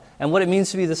 God, and what it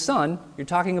means to be the Son. You're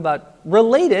talking about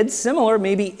related, similar,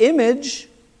 maybe image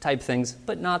type things,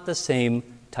 but not the same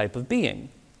type of being.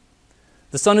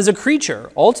 The Son is a creature,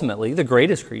 ultimately, the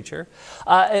greatest creature.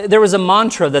 There was a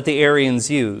mantra that the Arians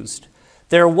used.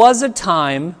 There was a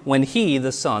time when he,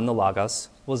 the Son, the Logos,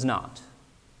 was not.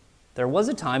 There was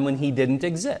a time when he didn't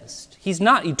exist. He's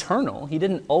not eternal. He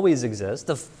didn't always exist.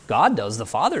 God does, the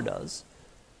Father does.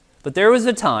 But there was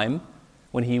a time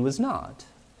when he was not.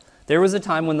 There was a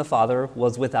time when the Father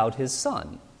was without his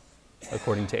Son,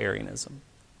 according to Arianism.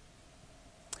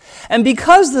 And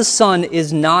because the Son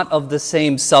is not of the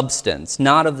same substance,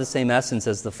 not of the same essence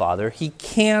as the Father, he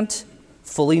can't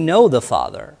fully know the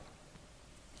Father.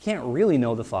 He can't really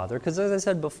know the Father, because as I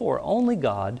said before, only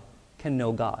God can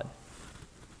know God.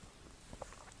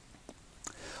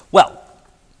 Well,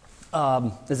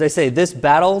 as I say, this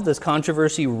battle, this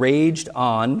controversy raged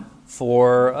on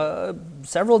for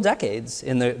several decades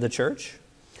in the church.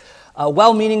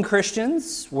 Well-meaning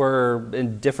Christians were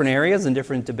in different areas and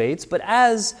different debates, but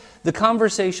as the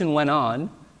conversation went on,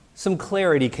 some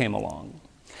clarity came along.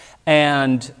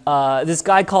 And this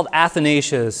guy called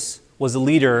Athanasius was a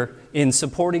leader in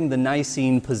supporting the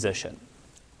Nicene position.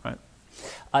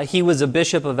 He was a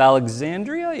bishop of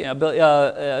Alexandria,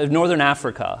 northern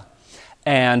Africa.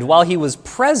 And while he was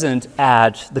present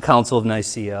at the Council of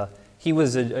Nicaea, he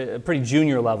was a pretty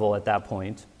junior level at that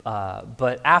point.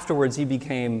 But afterwards, he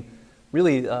became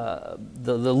really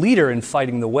the leader in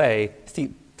fighting the way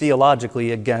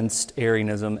theologically against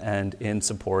Arianism and in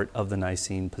support of the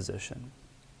Nicene position.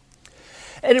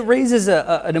 And it raises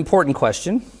an important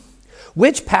question.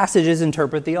 Which passages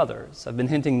interpret the others? I've been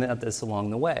hinting at this along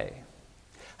the way.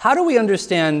 How do we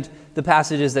understand the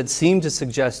passages that seem to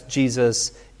suggest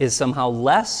Jesus is somehow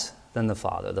less than the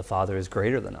Father? The Father is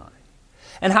greater than I.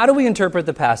 And how do we interpret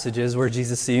the passages where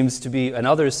Jesus seems to be, and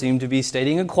others seem to be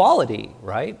stating equality,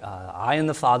 right? I and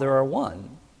the Father are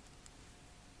one.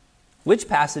 Which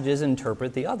passages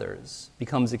interpret the others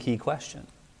becomes a key question.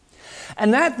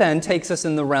 And that then takes us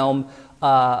in the realm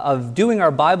of doing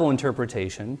our Bible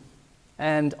interpretation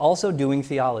and also doing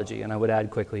theology. And I would add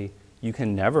quickly, you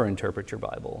can never interpret your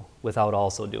Bible without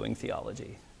also doing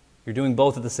theology. You're doing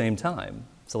both at the same time,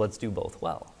 so let's do both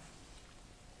well.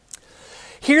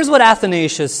 Here's what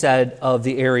Athanasius said of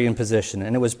the Arian position,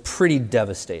 and it was pretty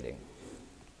devastating.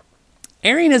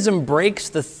 Arianism breaks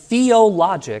the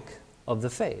theologic of the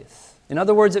faith. In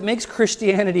other words, it makes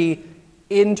Christianity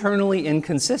internally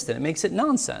inconsistent. It makes it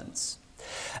nonsense.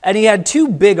 And he had two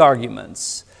big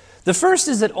arguments. The first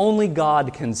is that only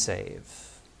God can save.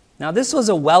 Now, this was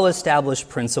a well-established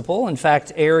principle. In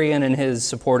fact, Arian and his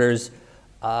supporters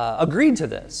agreed to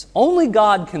this. Only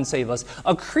God can save us.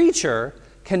 A creature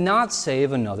cannot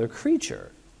save another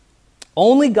creature.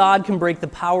 Only God can break the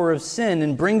power of sin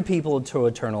and bring people to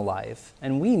eternal life.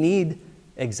 And we need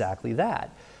exactly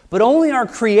that. But only our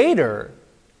Creator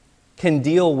can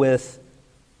deal with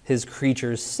his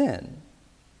creature's sin.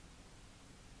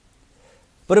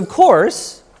 But of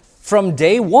course, from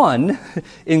day one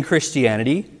in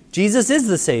Christianity, Jesus is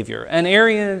the Savior. And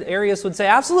Arius would say,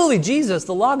 absolutely, Jesus,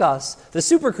 the Logos, the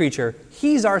super creature,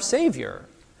 he's our Savior.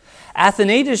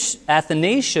 Athanasius,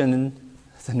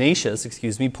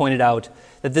 pointed out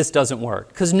that this doesn't work,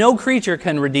 because no creature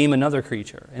can redeem another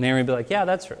creature. And Arian would be like, yeah,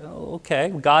 that's right. Oh, okay,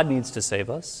 God needs to save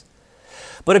us.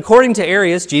 But according to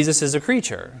Arius, Jesus is a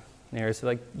creature. And Arius would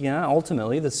be like, yeah,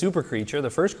 ultimately, the super creature, the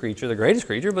first creature, the greatest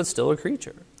creature, but still a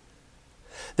creature.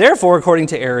 Therefore, according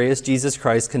to Arius, Jesus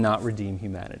Christ cannot redeem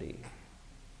humanity.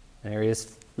 And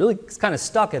Arius really is kind of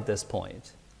stuck at this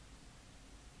point.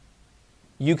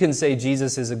 You can say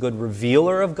Jesus is a good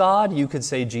revealer of God. You could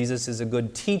say Jesus is a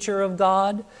good teacher of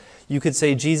God. You could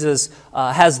say Jesus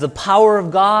has the power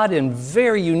of God in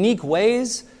very unique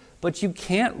ways, but you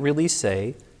can't really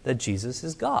say that Jesus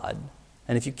is God.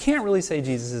 And if you can't really say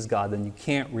Jesus is God, then you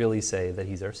can't really say that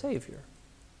he's our Savior.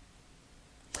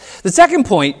 The second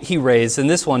point he raised, and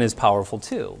this one is powerful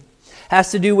too, has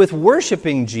to do with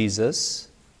worshiping Jesus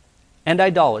and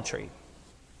idolatry.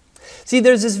 See,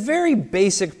 there's this very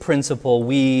basic principle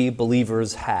we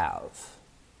believers have.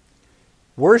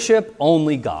 Worship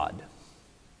only God.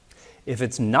 If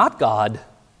it's not God,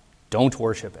 don't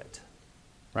worship it.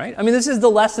 Right? I mean, this is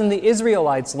the lesson the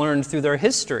Israelites learned through their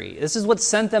history. This is what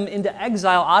sent them into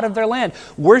exile out of their land,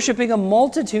 worshiping a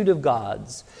multitude of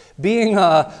gods, being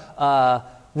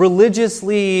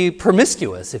religiously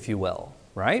promiscuous, if you will,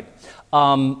 right?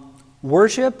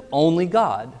 Worship only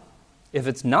God. If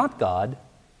it's not God,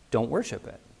 don't worship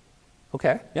it.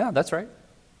 Okay, yeah, that's right.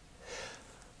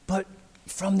 But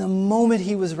from the moment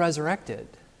he was resurrected,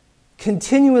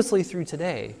 continuously through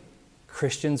today,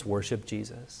 Christians worship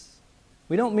Jesus.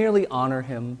 We don't merely honor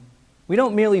him. We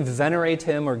don't merely venerate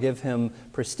him or give him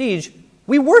prestige.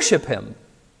 We worship him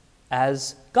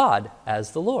as God,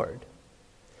 as the Lord.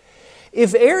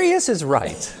 If Arius is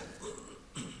right,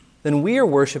 then we are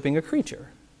worshiping a creature.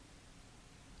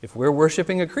 If we're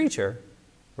worshiping a creature,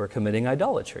 we're committing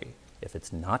idolatry. If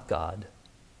it's not God,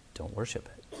 don't worship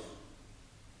it.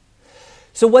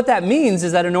 So what that means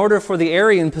is that in order for the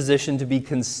Arian position to be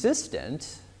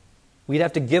consistent, we'd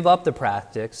have to give up the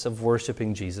practice of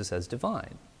worshiping Jesus as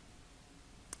divine.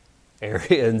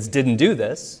 Arians didn't do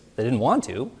this. They didn't want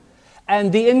to.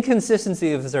 And the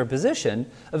inconsistency of their position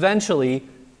eventually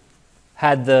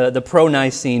had the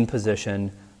pro-Nicene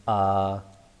position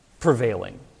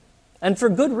prevailing. And for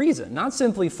good reason, not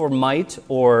simply for might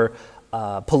or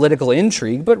political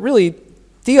intrigue, but really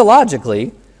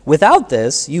theologically. Without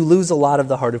this, you lose a lot of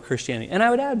the heart of Christianity. And I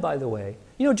would add, by the way,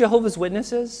 Jehovah's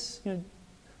Witnesses,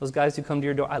 those guys who come to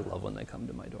your door, I love when they come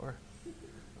to my door.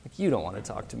 Like, you don't want to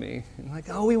talk to me. And like,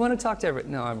 oh, we want to talk to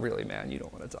everyone. No, I'm really mad. You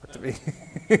don't want to talk to me.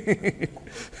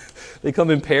 They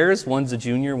come in pairs. One's a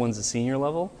junior, one's a senior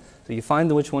level. So you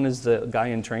find which one is the guy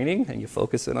in training, and you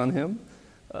focus in on him.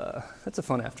 That's a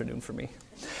fun afternoon for me.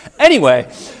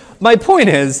 Anyway, my point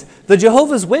is, the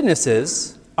Jehovah's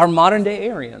Witnesses are modern-day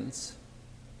Arians.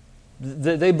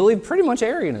 They believe pretty much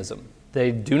Arianism.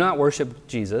 They do not worship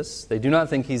Jesus. They do not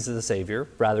think he's the Savior,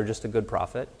 rather just a good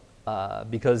prophet.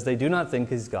 Because they do not think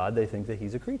he's God, they think that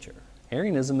he's a creature.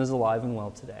 Arianism is alive and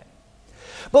well today.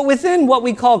 But within what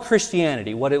we call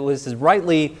Christianity, what it was is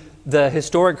rightly the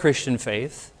historic Christian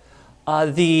faith,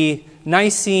 the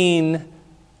Nicene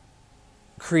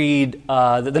Creed,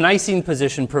 the Nicene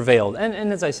position prevailed.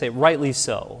 And as I say, rightly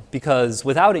so, because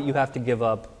without it you have to give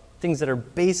up things that are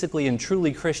basically and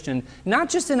truly Christian, not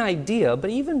just an idea, but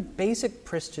even basic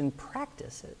Christian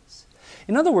practices.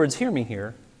 In other words, hear me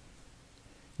here,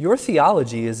 your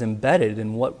theology is embedded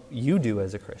in what you do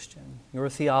as a Christian.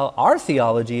 Our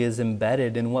theology is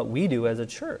embedded in what we do as a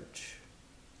church.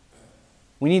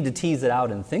 We need to tease it out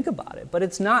and think about it, but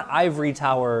it's not ivory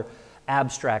tower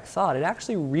abstract thought. It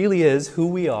actually really is who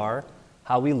we are,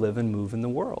 how we live and move in the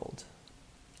world.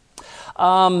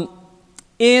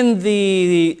 In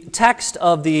the text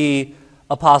of the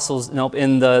apostles,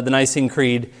 in the Nicene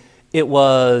Creed, it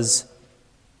was,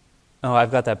 I've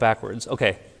got that backwards.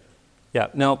 Okay. Yeah,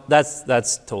 no, that's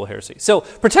total heresy. So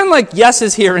pretend like yes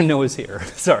is here and no is here.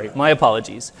 Sorry, my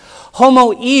apologies.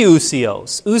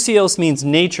 Homoiousios. Ousios means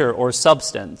nature or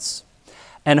substance.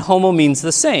 And homo means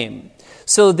the same.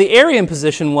 So the Arian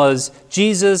position was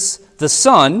Jesus, the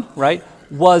Son, right,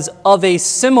 was of a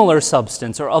similar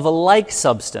substance or of a like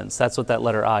substance. That's what that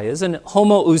letter I is. And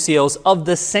homoousios, of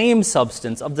the same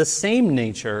substance, of the same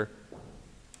nature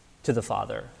to the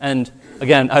Father. And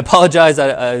again, I apologize,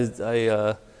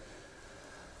 I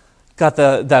got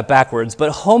that backwards,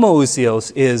 but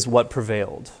homoousios is what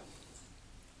prevailed.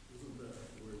 Isn't that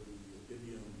where the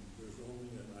idiom, there's only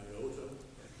an iota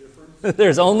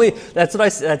of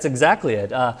difference? That's exactly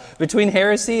it. Between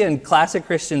heresy and classic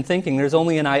Christian thinking, there's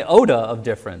only an iota of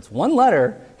difference. One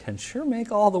letter can sure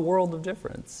make all the world of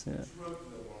difference. Yeah.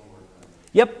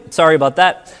 Yep, sorry about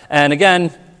that. And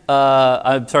again,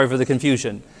 I'm sorry for the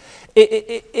confusion.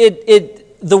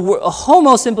 The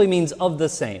homo simply means of the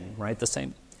same, right? The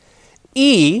same.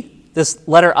 This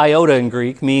letter iota in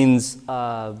Greek, means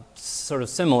sort of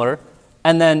similar,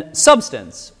 and then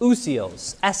substance,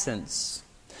 ousios, essence.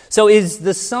 So is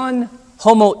the Son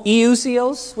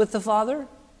homoiousios with the Father?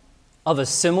 Of a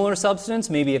similar substance,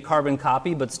 maybe a carbon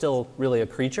copy, but still really a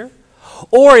creature?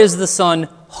 Or is the Son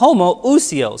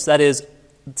homoousios, that is,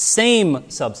 same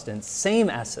substance, same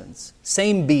essence,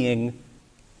 same being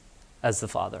as the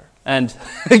Father? And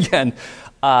again,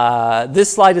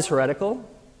 this slide is heretical.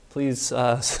 Please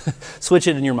switch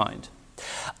it in your mind.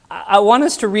 I want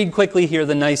us to read quickly here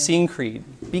the Nicene Creed,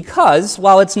 because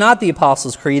while it's not the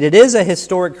Apostles' Creed, it is a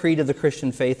historic creed of the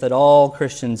Christian faith that all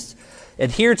Christians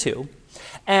adhere to.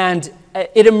 And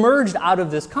it emerged out of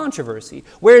this controversy.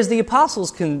 Whereas the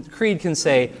Apostles' Creed can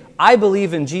say, I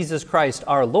believe in Jesus Christ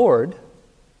our Lord,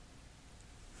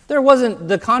 there wasn't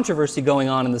the controversy going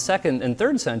on in the 2nd and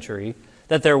 3rd century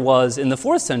that there was in the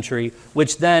 4th century,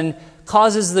 which then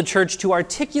causes the church to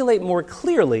articulate more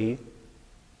clearly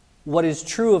what is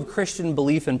true of Christian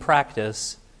belief and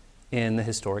practice in the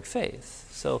historic faith.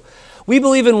 So, we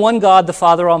believe in one God, the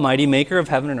Father Almighty, maker of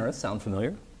heaven and earth, sound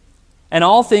familiar? And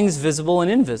all things visible and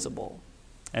invisible.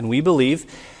 And we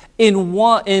believe in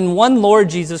one Lord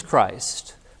Jesus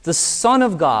Christ, the Son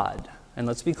of God, and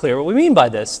let's be clear what we mean by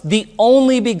this, the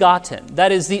only begotten,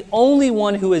 that is, the only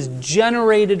one who is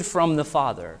generated from the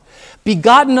Father,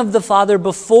 begotten of the Father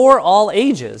before all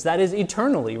ages, that is,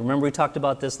 eternally. Remember we talked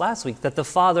about this last week, that the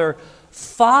Father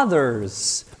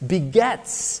fathers,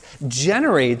 begets,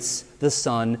 generates the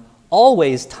Son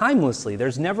always, timelessly.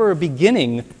 There's never a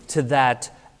beginning to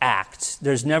that act.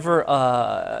 There's never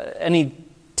any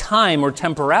time or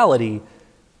temporality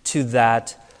to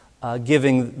that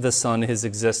giving the Son his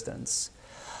existence.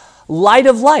 Light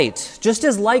of light. Just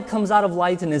as light comes out of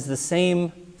light and is the same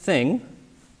thing,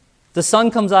 the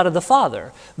Son comes out of the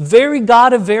Father. Very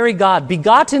God of very God,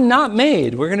 begotten, not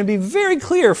made. We're going to be very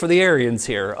clear for the Arians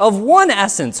here. Of one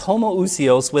essence,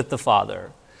 homoousios, with the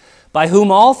Father, by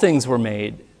whom all things were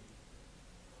made,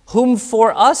 whom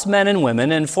for us men and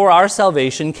women and for our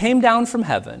salvation came down from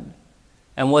heaven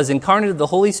and was incarnate of the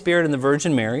Holy Spirit and the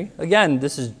Virgin Mary. Again,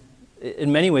 this is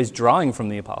in many ways drawing from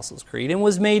the Apostles' Creed, and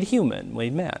was made human,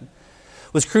 made man.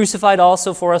 Was crucified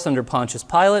also for us under Pontius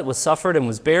Pilate, was suffered and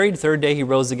was buried. Third day he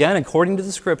rose again according to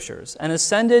the Scriptures, and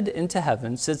ascended into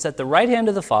heaven, sits at the right hand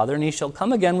of the Father, and he shall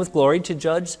come again with glory to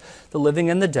judge the living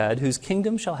and the dead, whose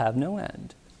kingdom shall have no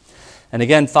end. And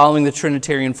again, following the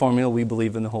Trinitarian formula, we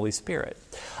believe in the Holy Spirit.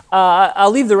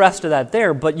 I'll leave the rest of that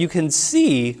there, but you can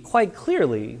see quite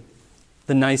clearly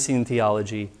the Nicene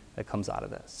theology that comes out of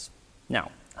this. Now,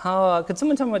 could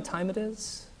someone tell me what time it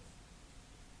is?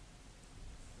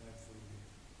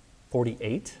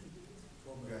 48?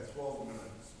 12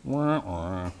 minutes.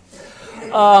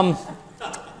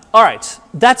 All right,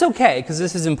 that's okay, because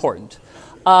this is important.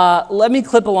 Let me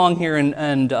clip along here,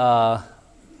 and I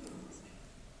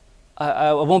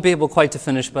won't be able quite to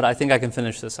finish, but I think I can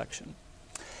finish this section.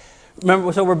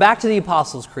 Remember, so we're back to the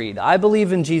Apostles' Creed. I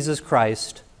believe in Jesus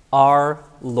Christ, our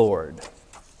Lord.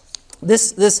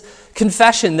 This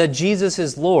confession that Jesus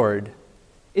is Lord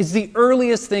is the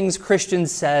earliest things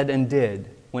Christians said and did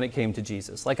when it came to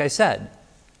Jesus. Like I said,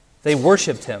 they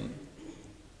worshiped him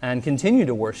and continue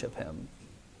to worship him.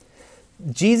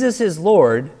 Jesus is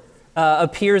Lord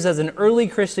appears as an early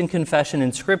Christian confession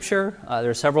in Scripture.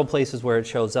 There are several places where it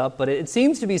shows up, but it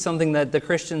seems to be something that the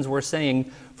Christians were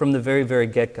saying from the very, very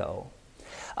get-go.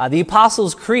 The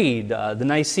Apostles' Creed, the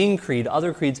Nicene Creed,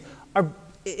 other creeds are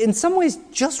in some ways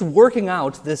just working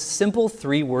out this simple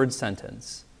three-word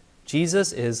sentence.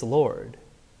 Jesus is Lord.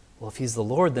 Well, if he's the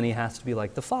Lord, then he has to be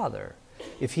like the Father.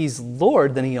 If he's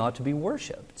Lord, then he ought to be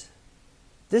worshipped.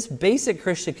 This basic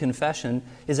Christian confession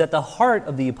is at the heart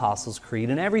of the Apostles'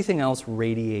 Creed, and everything else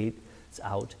radiates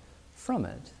out from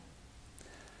it.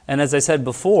 And as I said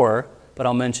before, but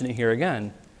I'll mention it here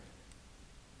again,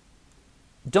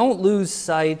 don't lose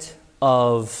sight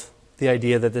of the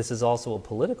idea that this is also a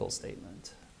political statement.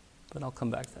 But I'll come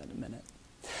back to that in a minute.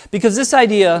 Because this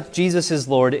idea, Jesus is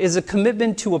Lord, is a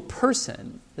commitment to a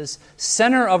person, this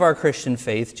center of our Christian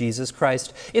faith, Jesus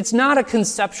Christ. It's not a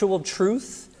conceptual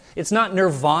truth. It's not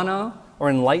nirvana or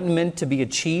enlightenment to be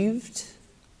achieved,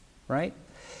 right?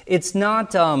 It's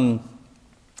not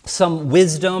some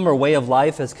wisdom or way of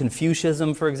life, as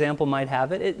Confucianism, for example, might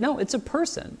have it. No, it's a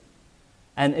person.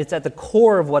 And it's at the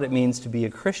core of what it means to be a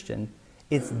Christian.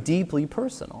 It's deeply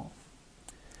personal.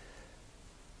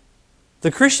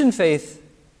 The Christian faith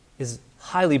is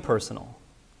highly personal,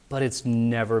 but it's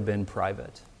never been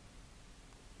private.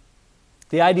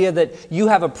 The idea that you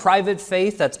have a private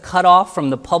faith that's cut off from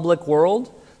the public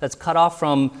world, that's cut off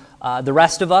from the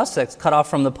rest of us, that's cut off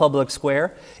from the public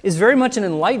square, is very much an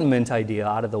Enlightenment idea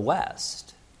out of the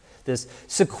West. This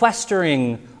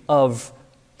sequestering of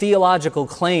theological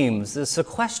claims, the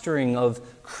sequestering of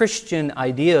Christian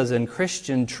ideas and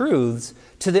Christian truths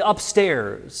to the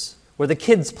upstairs where the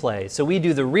kids play. So we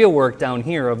do the real work down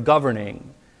here of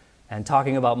governing and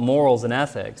talking about morals and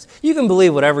ethics. You can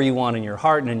believe whatever you want in your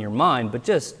heart and in your mind, but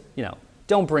just,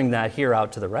 don't bring that here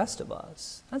out to the rest of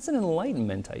us. That's an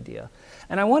Enlightenment idea.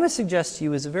 And I want to suggest to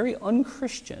you is a very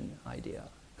unchristian idea,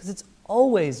 because it's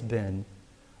always been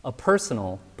a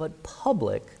personal but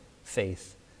public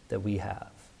faith that we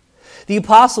have. The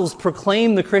apostles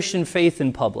proclaimed the Christian faith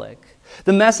in public.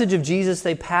 The message of Jesus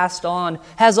they passed on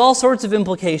has all sorts of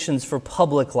implications for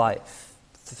public life,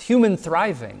 human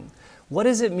thriving. What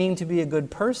does it mean to be a good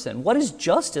person? What does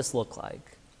justice look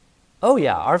like? Oh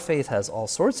yeah, our faith has all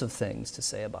sorts of things to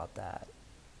say about that.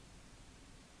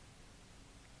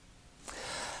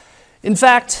 In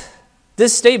fact,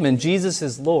 this statement, Jesus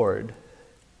is Lord,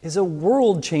 is a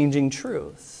world-changing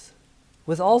truth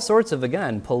with all sorts of,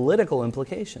 again, political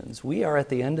implications. We are, at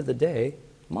the end of the day,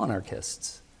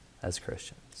 monarchists as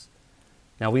Christians.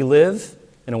 Now, we live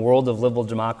in a world of liberal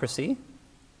democracy,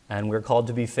 and we're called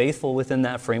to be faithful within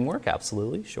that framework,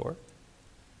 absolutely, sure.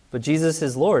 But Jesus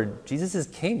is Lord. Jesus is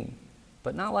King.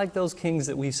 but not like those kings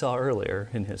that we saw earlier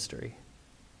in history.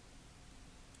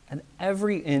 And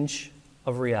every inch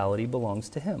of reality belongs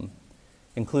to him,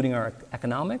 including our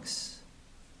economics,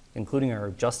 including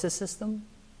our justice system,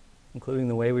 including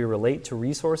the way we relate to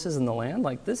resources in the land.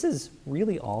 Like, this is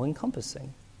really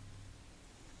all-encompassing.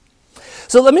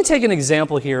 So let me take an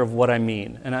example here of what I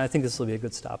mean, and I think this will be a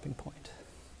good stopping point.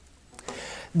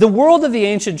 The world of the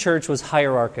ancient church was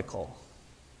hierarchical,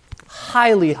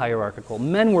 highly hierarchical.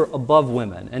 Men were above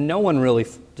women, and no one really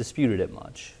disputed it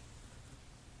much.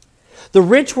 The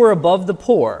rich were above the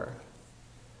poor.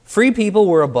 Free people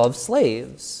were above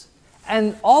slaves.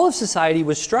 And all of society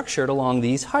was structured along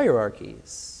these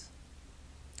hierarchies.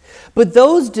 But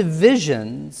those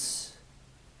divisions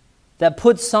that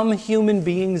put some human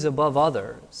beings above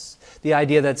others, the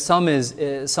idea that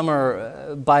some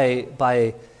are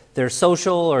by their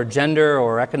social or gender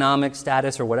or economic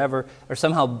status or whatever, are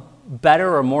somehow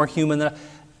better or more human than,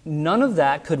 none of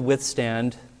that could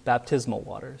withstand baptismal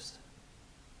waters.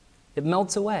 It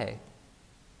melts away.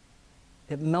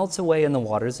 It melts away in the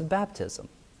waters of baptism.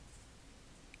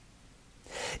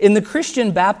 In the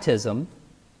Christian baptism,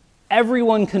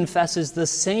 everyone confesses the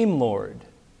same Lord.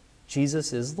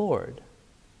 Jesus is Lord.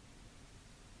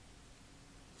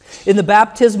 In the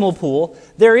baptismal pool,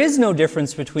 there is no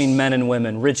difference between men and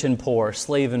women, rich and poor,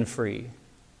 slave and free.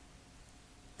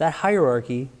 That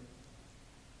hierarchy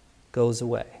goes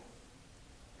away.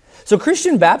 So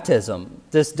Christian baptism,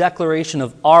 this declaration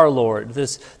of our Lord,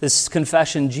 this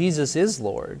confession Jesus is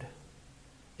Lord,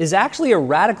 is actually a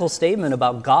radical statement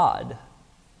about God,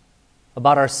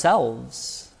 about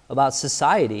ourselves, about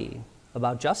society,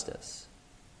 about justice.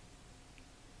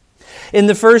 In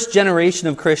the first generation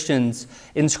of Christians,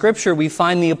 in Scripture, we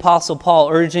find the Apostle Paul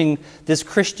urging this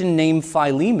Christian named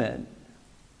Philemon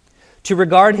to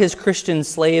regard his Christian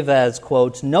slave as,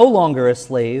 quote, no longer a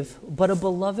slave, but a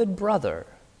beloved brother.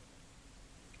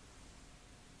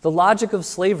 The logic of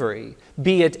slavery,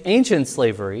 be it ancient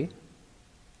slavery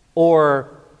or,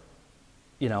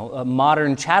 a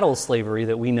modern chattel slavery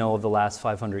that we know of the last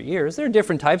 500 years, there are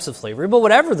different types of slavery, but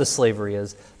whatever the slavery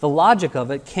is, the logic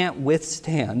of it can't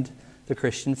withstand the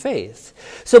Christian faith.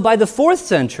 So by the 4th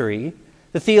century,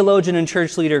 the theologian and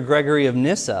church leader Gregory of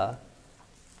Nyssa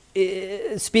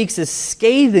speaks a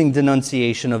scathing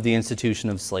denunciation of the institution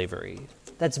of slavery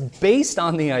that's based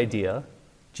on the idea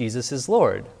Jesus is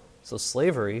Lord. So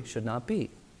slavery should not be.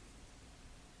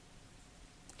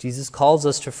 Jesus calls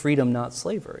us to freedom, not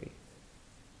slavery.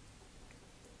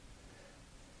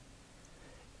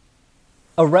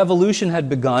 A revolution had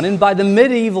begun, and by the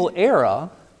medieval era,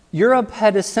 Europe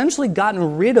had essentially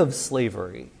gotten rid of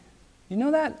slavery. You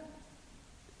know that?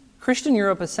 Christian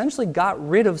Europe essentially got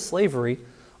rid of slavery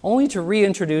only to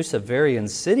reintroduce a very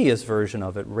insidious version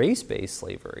of it, race-based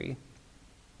slavery,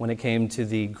 when it came to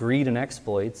the greed and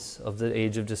exploits of the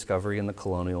age of discovery in the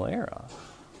colonial era.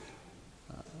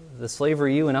 The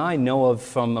slavery you and I know of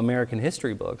from American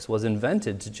history books was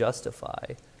invented to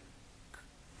justify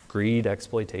greed,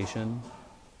 exploitation.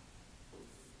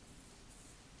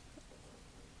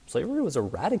 Slavery was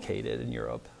eradicated in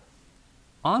Europe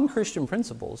on Christian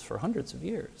principles for hundreds of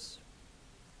years.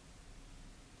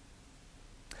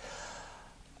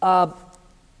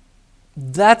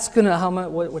 That's going to,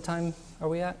 what time are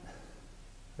we at?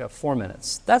 We got 4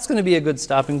 minutes. That's going to be a good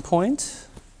stopping point.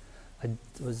 I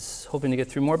was hoping to get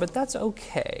through more, but that's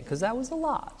okay, because that was a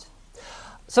lot.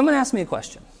 Someone asked me a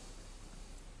question.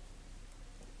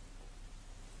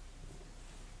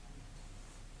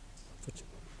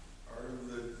 Are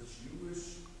the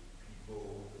Jewish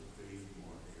people faith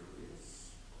more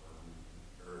Arius?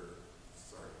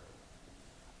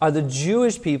 Are the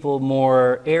Jewish people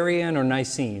more Arian or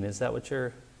Nicene? Is that what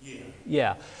you're...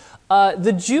 Yeah.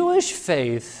 The Jewish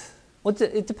faith, well,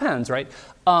 it depends, right?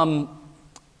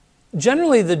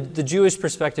 Generally, the Jewish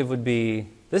perspective would be,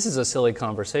 this is a silly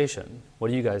conversation.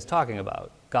 What are you guys talking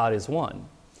about? God is one.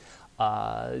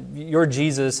 Your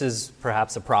Jesus is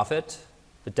perhaps a prophet,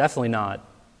 but definitely not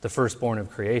the firstborn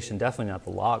of creation, definitely not the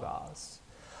Logos.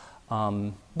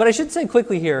 But I should say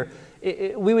quickly here,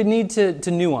 we would need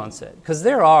to nuance it, because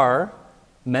there are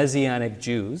Messianic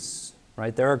Jews,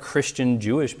 right? There are Christian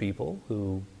Jewish people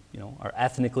who are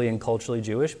ethnically and culturally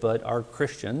Jewish, but are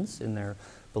Christians in their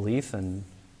belief and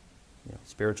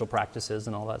spiritual practices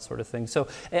and all that sort of thing. So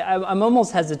I'm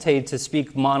almost hesitate to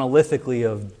speak monolithically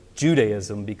of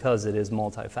Judaism because it is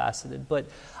multifaceted. But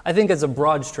I think as a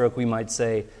broad stroke, we might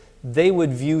say they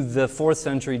would view the 4th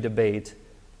century debate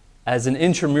as an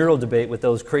intramural debate with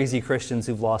those crazy Christians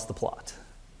who've lost the plot.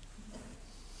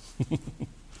 Didn't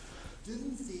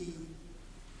the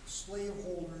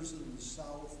slaveholders in the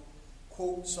South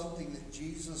quote something that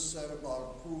Jesus said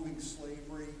about approving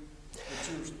slavery, that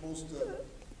you're supposed to...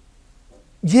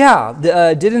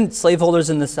 Yeah, didn't slaveholders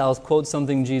in the South quote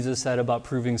something Jesus said about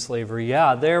proving slavery?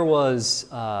 Yeah, there was,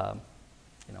 to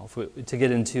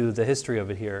get into the history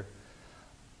of it here,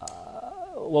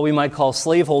 what we might call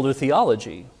slaveholder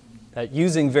theology, that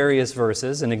using various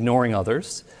verses and ignoring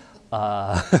others,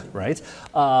 right?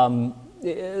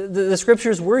 The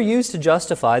scriptures were used to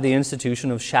justify the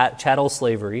institution of chattel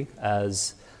slavery,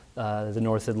 as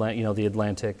the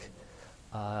Atlantic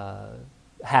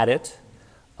had it.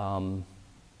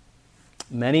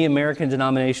 Many American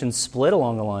denominations split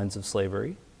along the lines of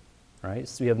slavery, right?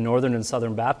 So you have Northern and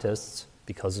Southern Baptists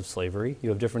because of slavery. You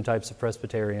have different types of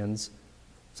Presbyterians.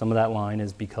 Some of that line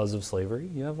is because of slavery.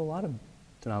 You have a lot of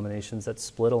denominations that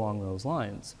split along those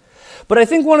lines. But I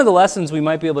think one of the lessons we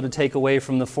might be able to take away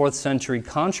from the 4th century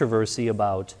controversy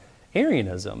about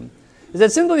Arianism is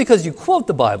that simply because you quote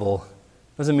the Bible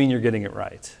doesn't mean you're getting it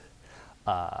right.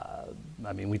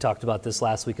 We talked about this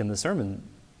last week in the sermon.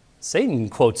 Satan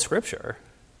quotes Scripture.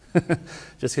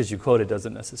 Just because you quote it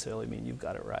doesn't necessarily mean you've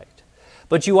got it right.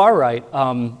 But you are right.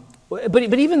 But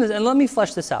even this, and let me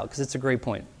flesh this out because it's a great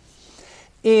point.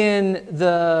 In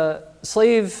the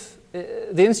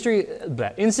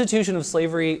institution of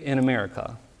slavery in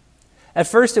America, at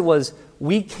first it was,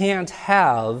 we can't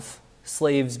have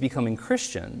slaves becoming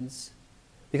Christians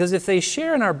because if they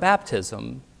share in our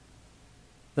baptism,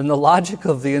 then the logic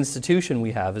of the institution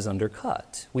we have is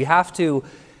undercut. We have to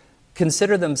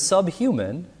consider them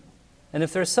subhuman, and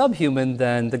if they're subhuman,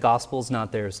 then the gospel's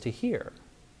not theirs to hear.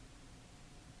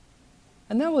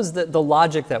 And that was the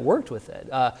logic that worked with it.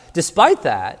 Despite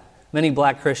that, many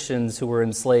black Christians who were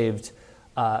enslaved,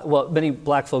 many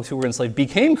black folks who were enslaved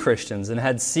became Christians and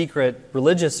had secret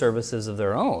religious services of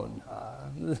their own.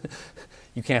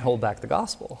 You can't hold back the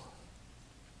gospel.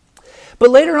 But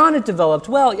later on it developed,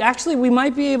 actually we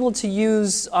might be able to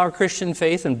use our Christian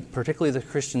faith, and particularly the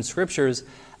Christian scriptures,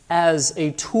 as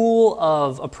a tool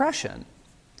of oppression.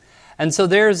 And so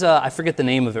there's I forget the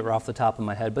name of it right off the top of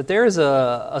my head, but there's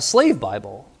a slave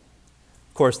Bible.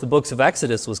 Of course, the books of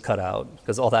Exodus was cut out,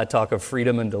 because all that talk of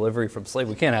freedom and delivery from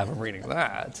slavery, we can't have them reading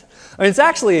that. It's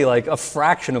actually like a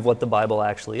fraction of what the Bible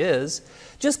actually is,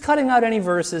 just cutting out any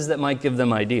verses that might give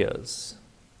them ideas.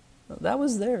 That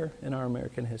was there in our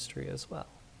American history as well.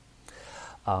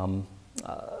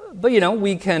 But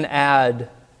we can add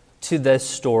to this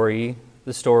story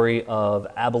the story of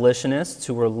abolitionists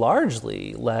who were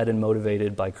largely led and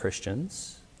motivated by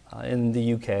Christians in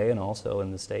the UK and also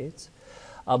in the States.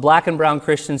 Black and brown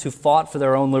Christians who fought for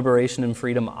their own liberation and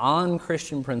freedom on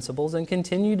Christian principles and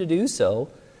continue to do so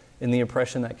in the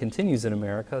oppression that continues in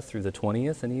America through the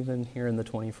 20th and even here in the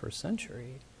 21st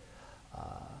century.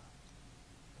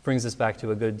 Brings us back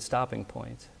to a good stopping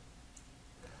point.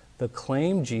 The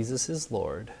claim Jesus is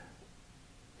Lord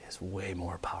is way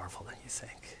more powerful than you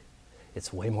think.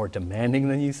 It's way more demanding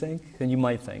than you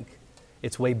might think.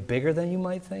 It's way bigger than you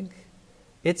might think.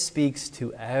 It speaks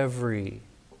to every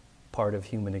part of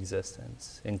human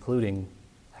existence, including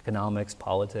economics,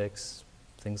 politics,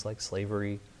 things like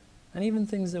slavery, and even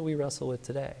things that we wrestle with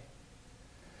today.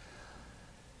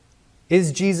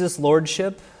 Is Jesus'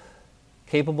 lordship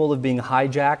capable of being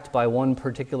hijacked by one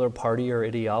particular party or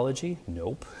ideology?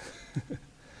 Nope.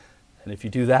 And if you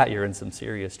do that, you're in some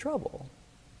serious trouble.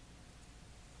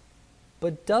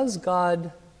 But does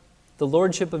God, the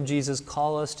lordship of Jesus,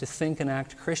 call us to think and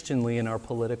act Christianly in our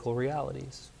political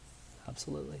realities?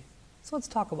 Absolutely. So let's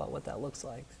talk about what that looks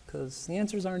like, because the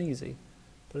answers aren't easy,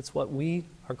 but it's what we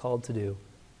are called to do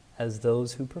as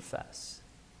those who profess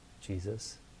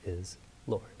Jesus is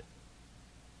Lord.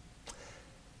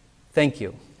 Thank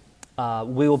you.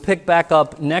 We will pick back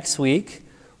up next week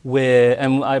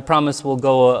and I promise we'll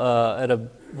go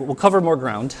we'll cover more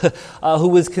ground, who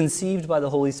was conceived by the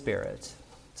Holy Spirit.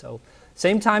 So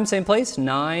same time, same place,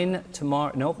 9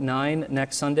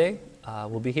 next Sunday,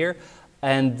 we'll be here.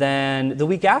 And then the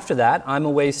week after that, I'm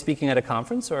away speaking at a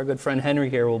conference, so our good friend Henry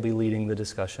here will be leading the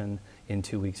discussion in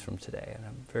 2 weeks from today. And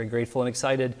I'm very grateful and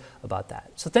excited about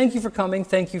that. So thank you for coming.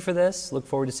 Thank you for this. Look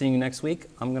forward to seeing you next week.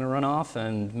 I'm going to run off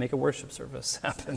and make a worship service happen.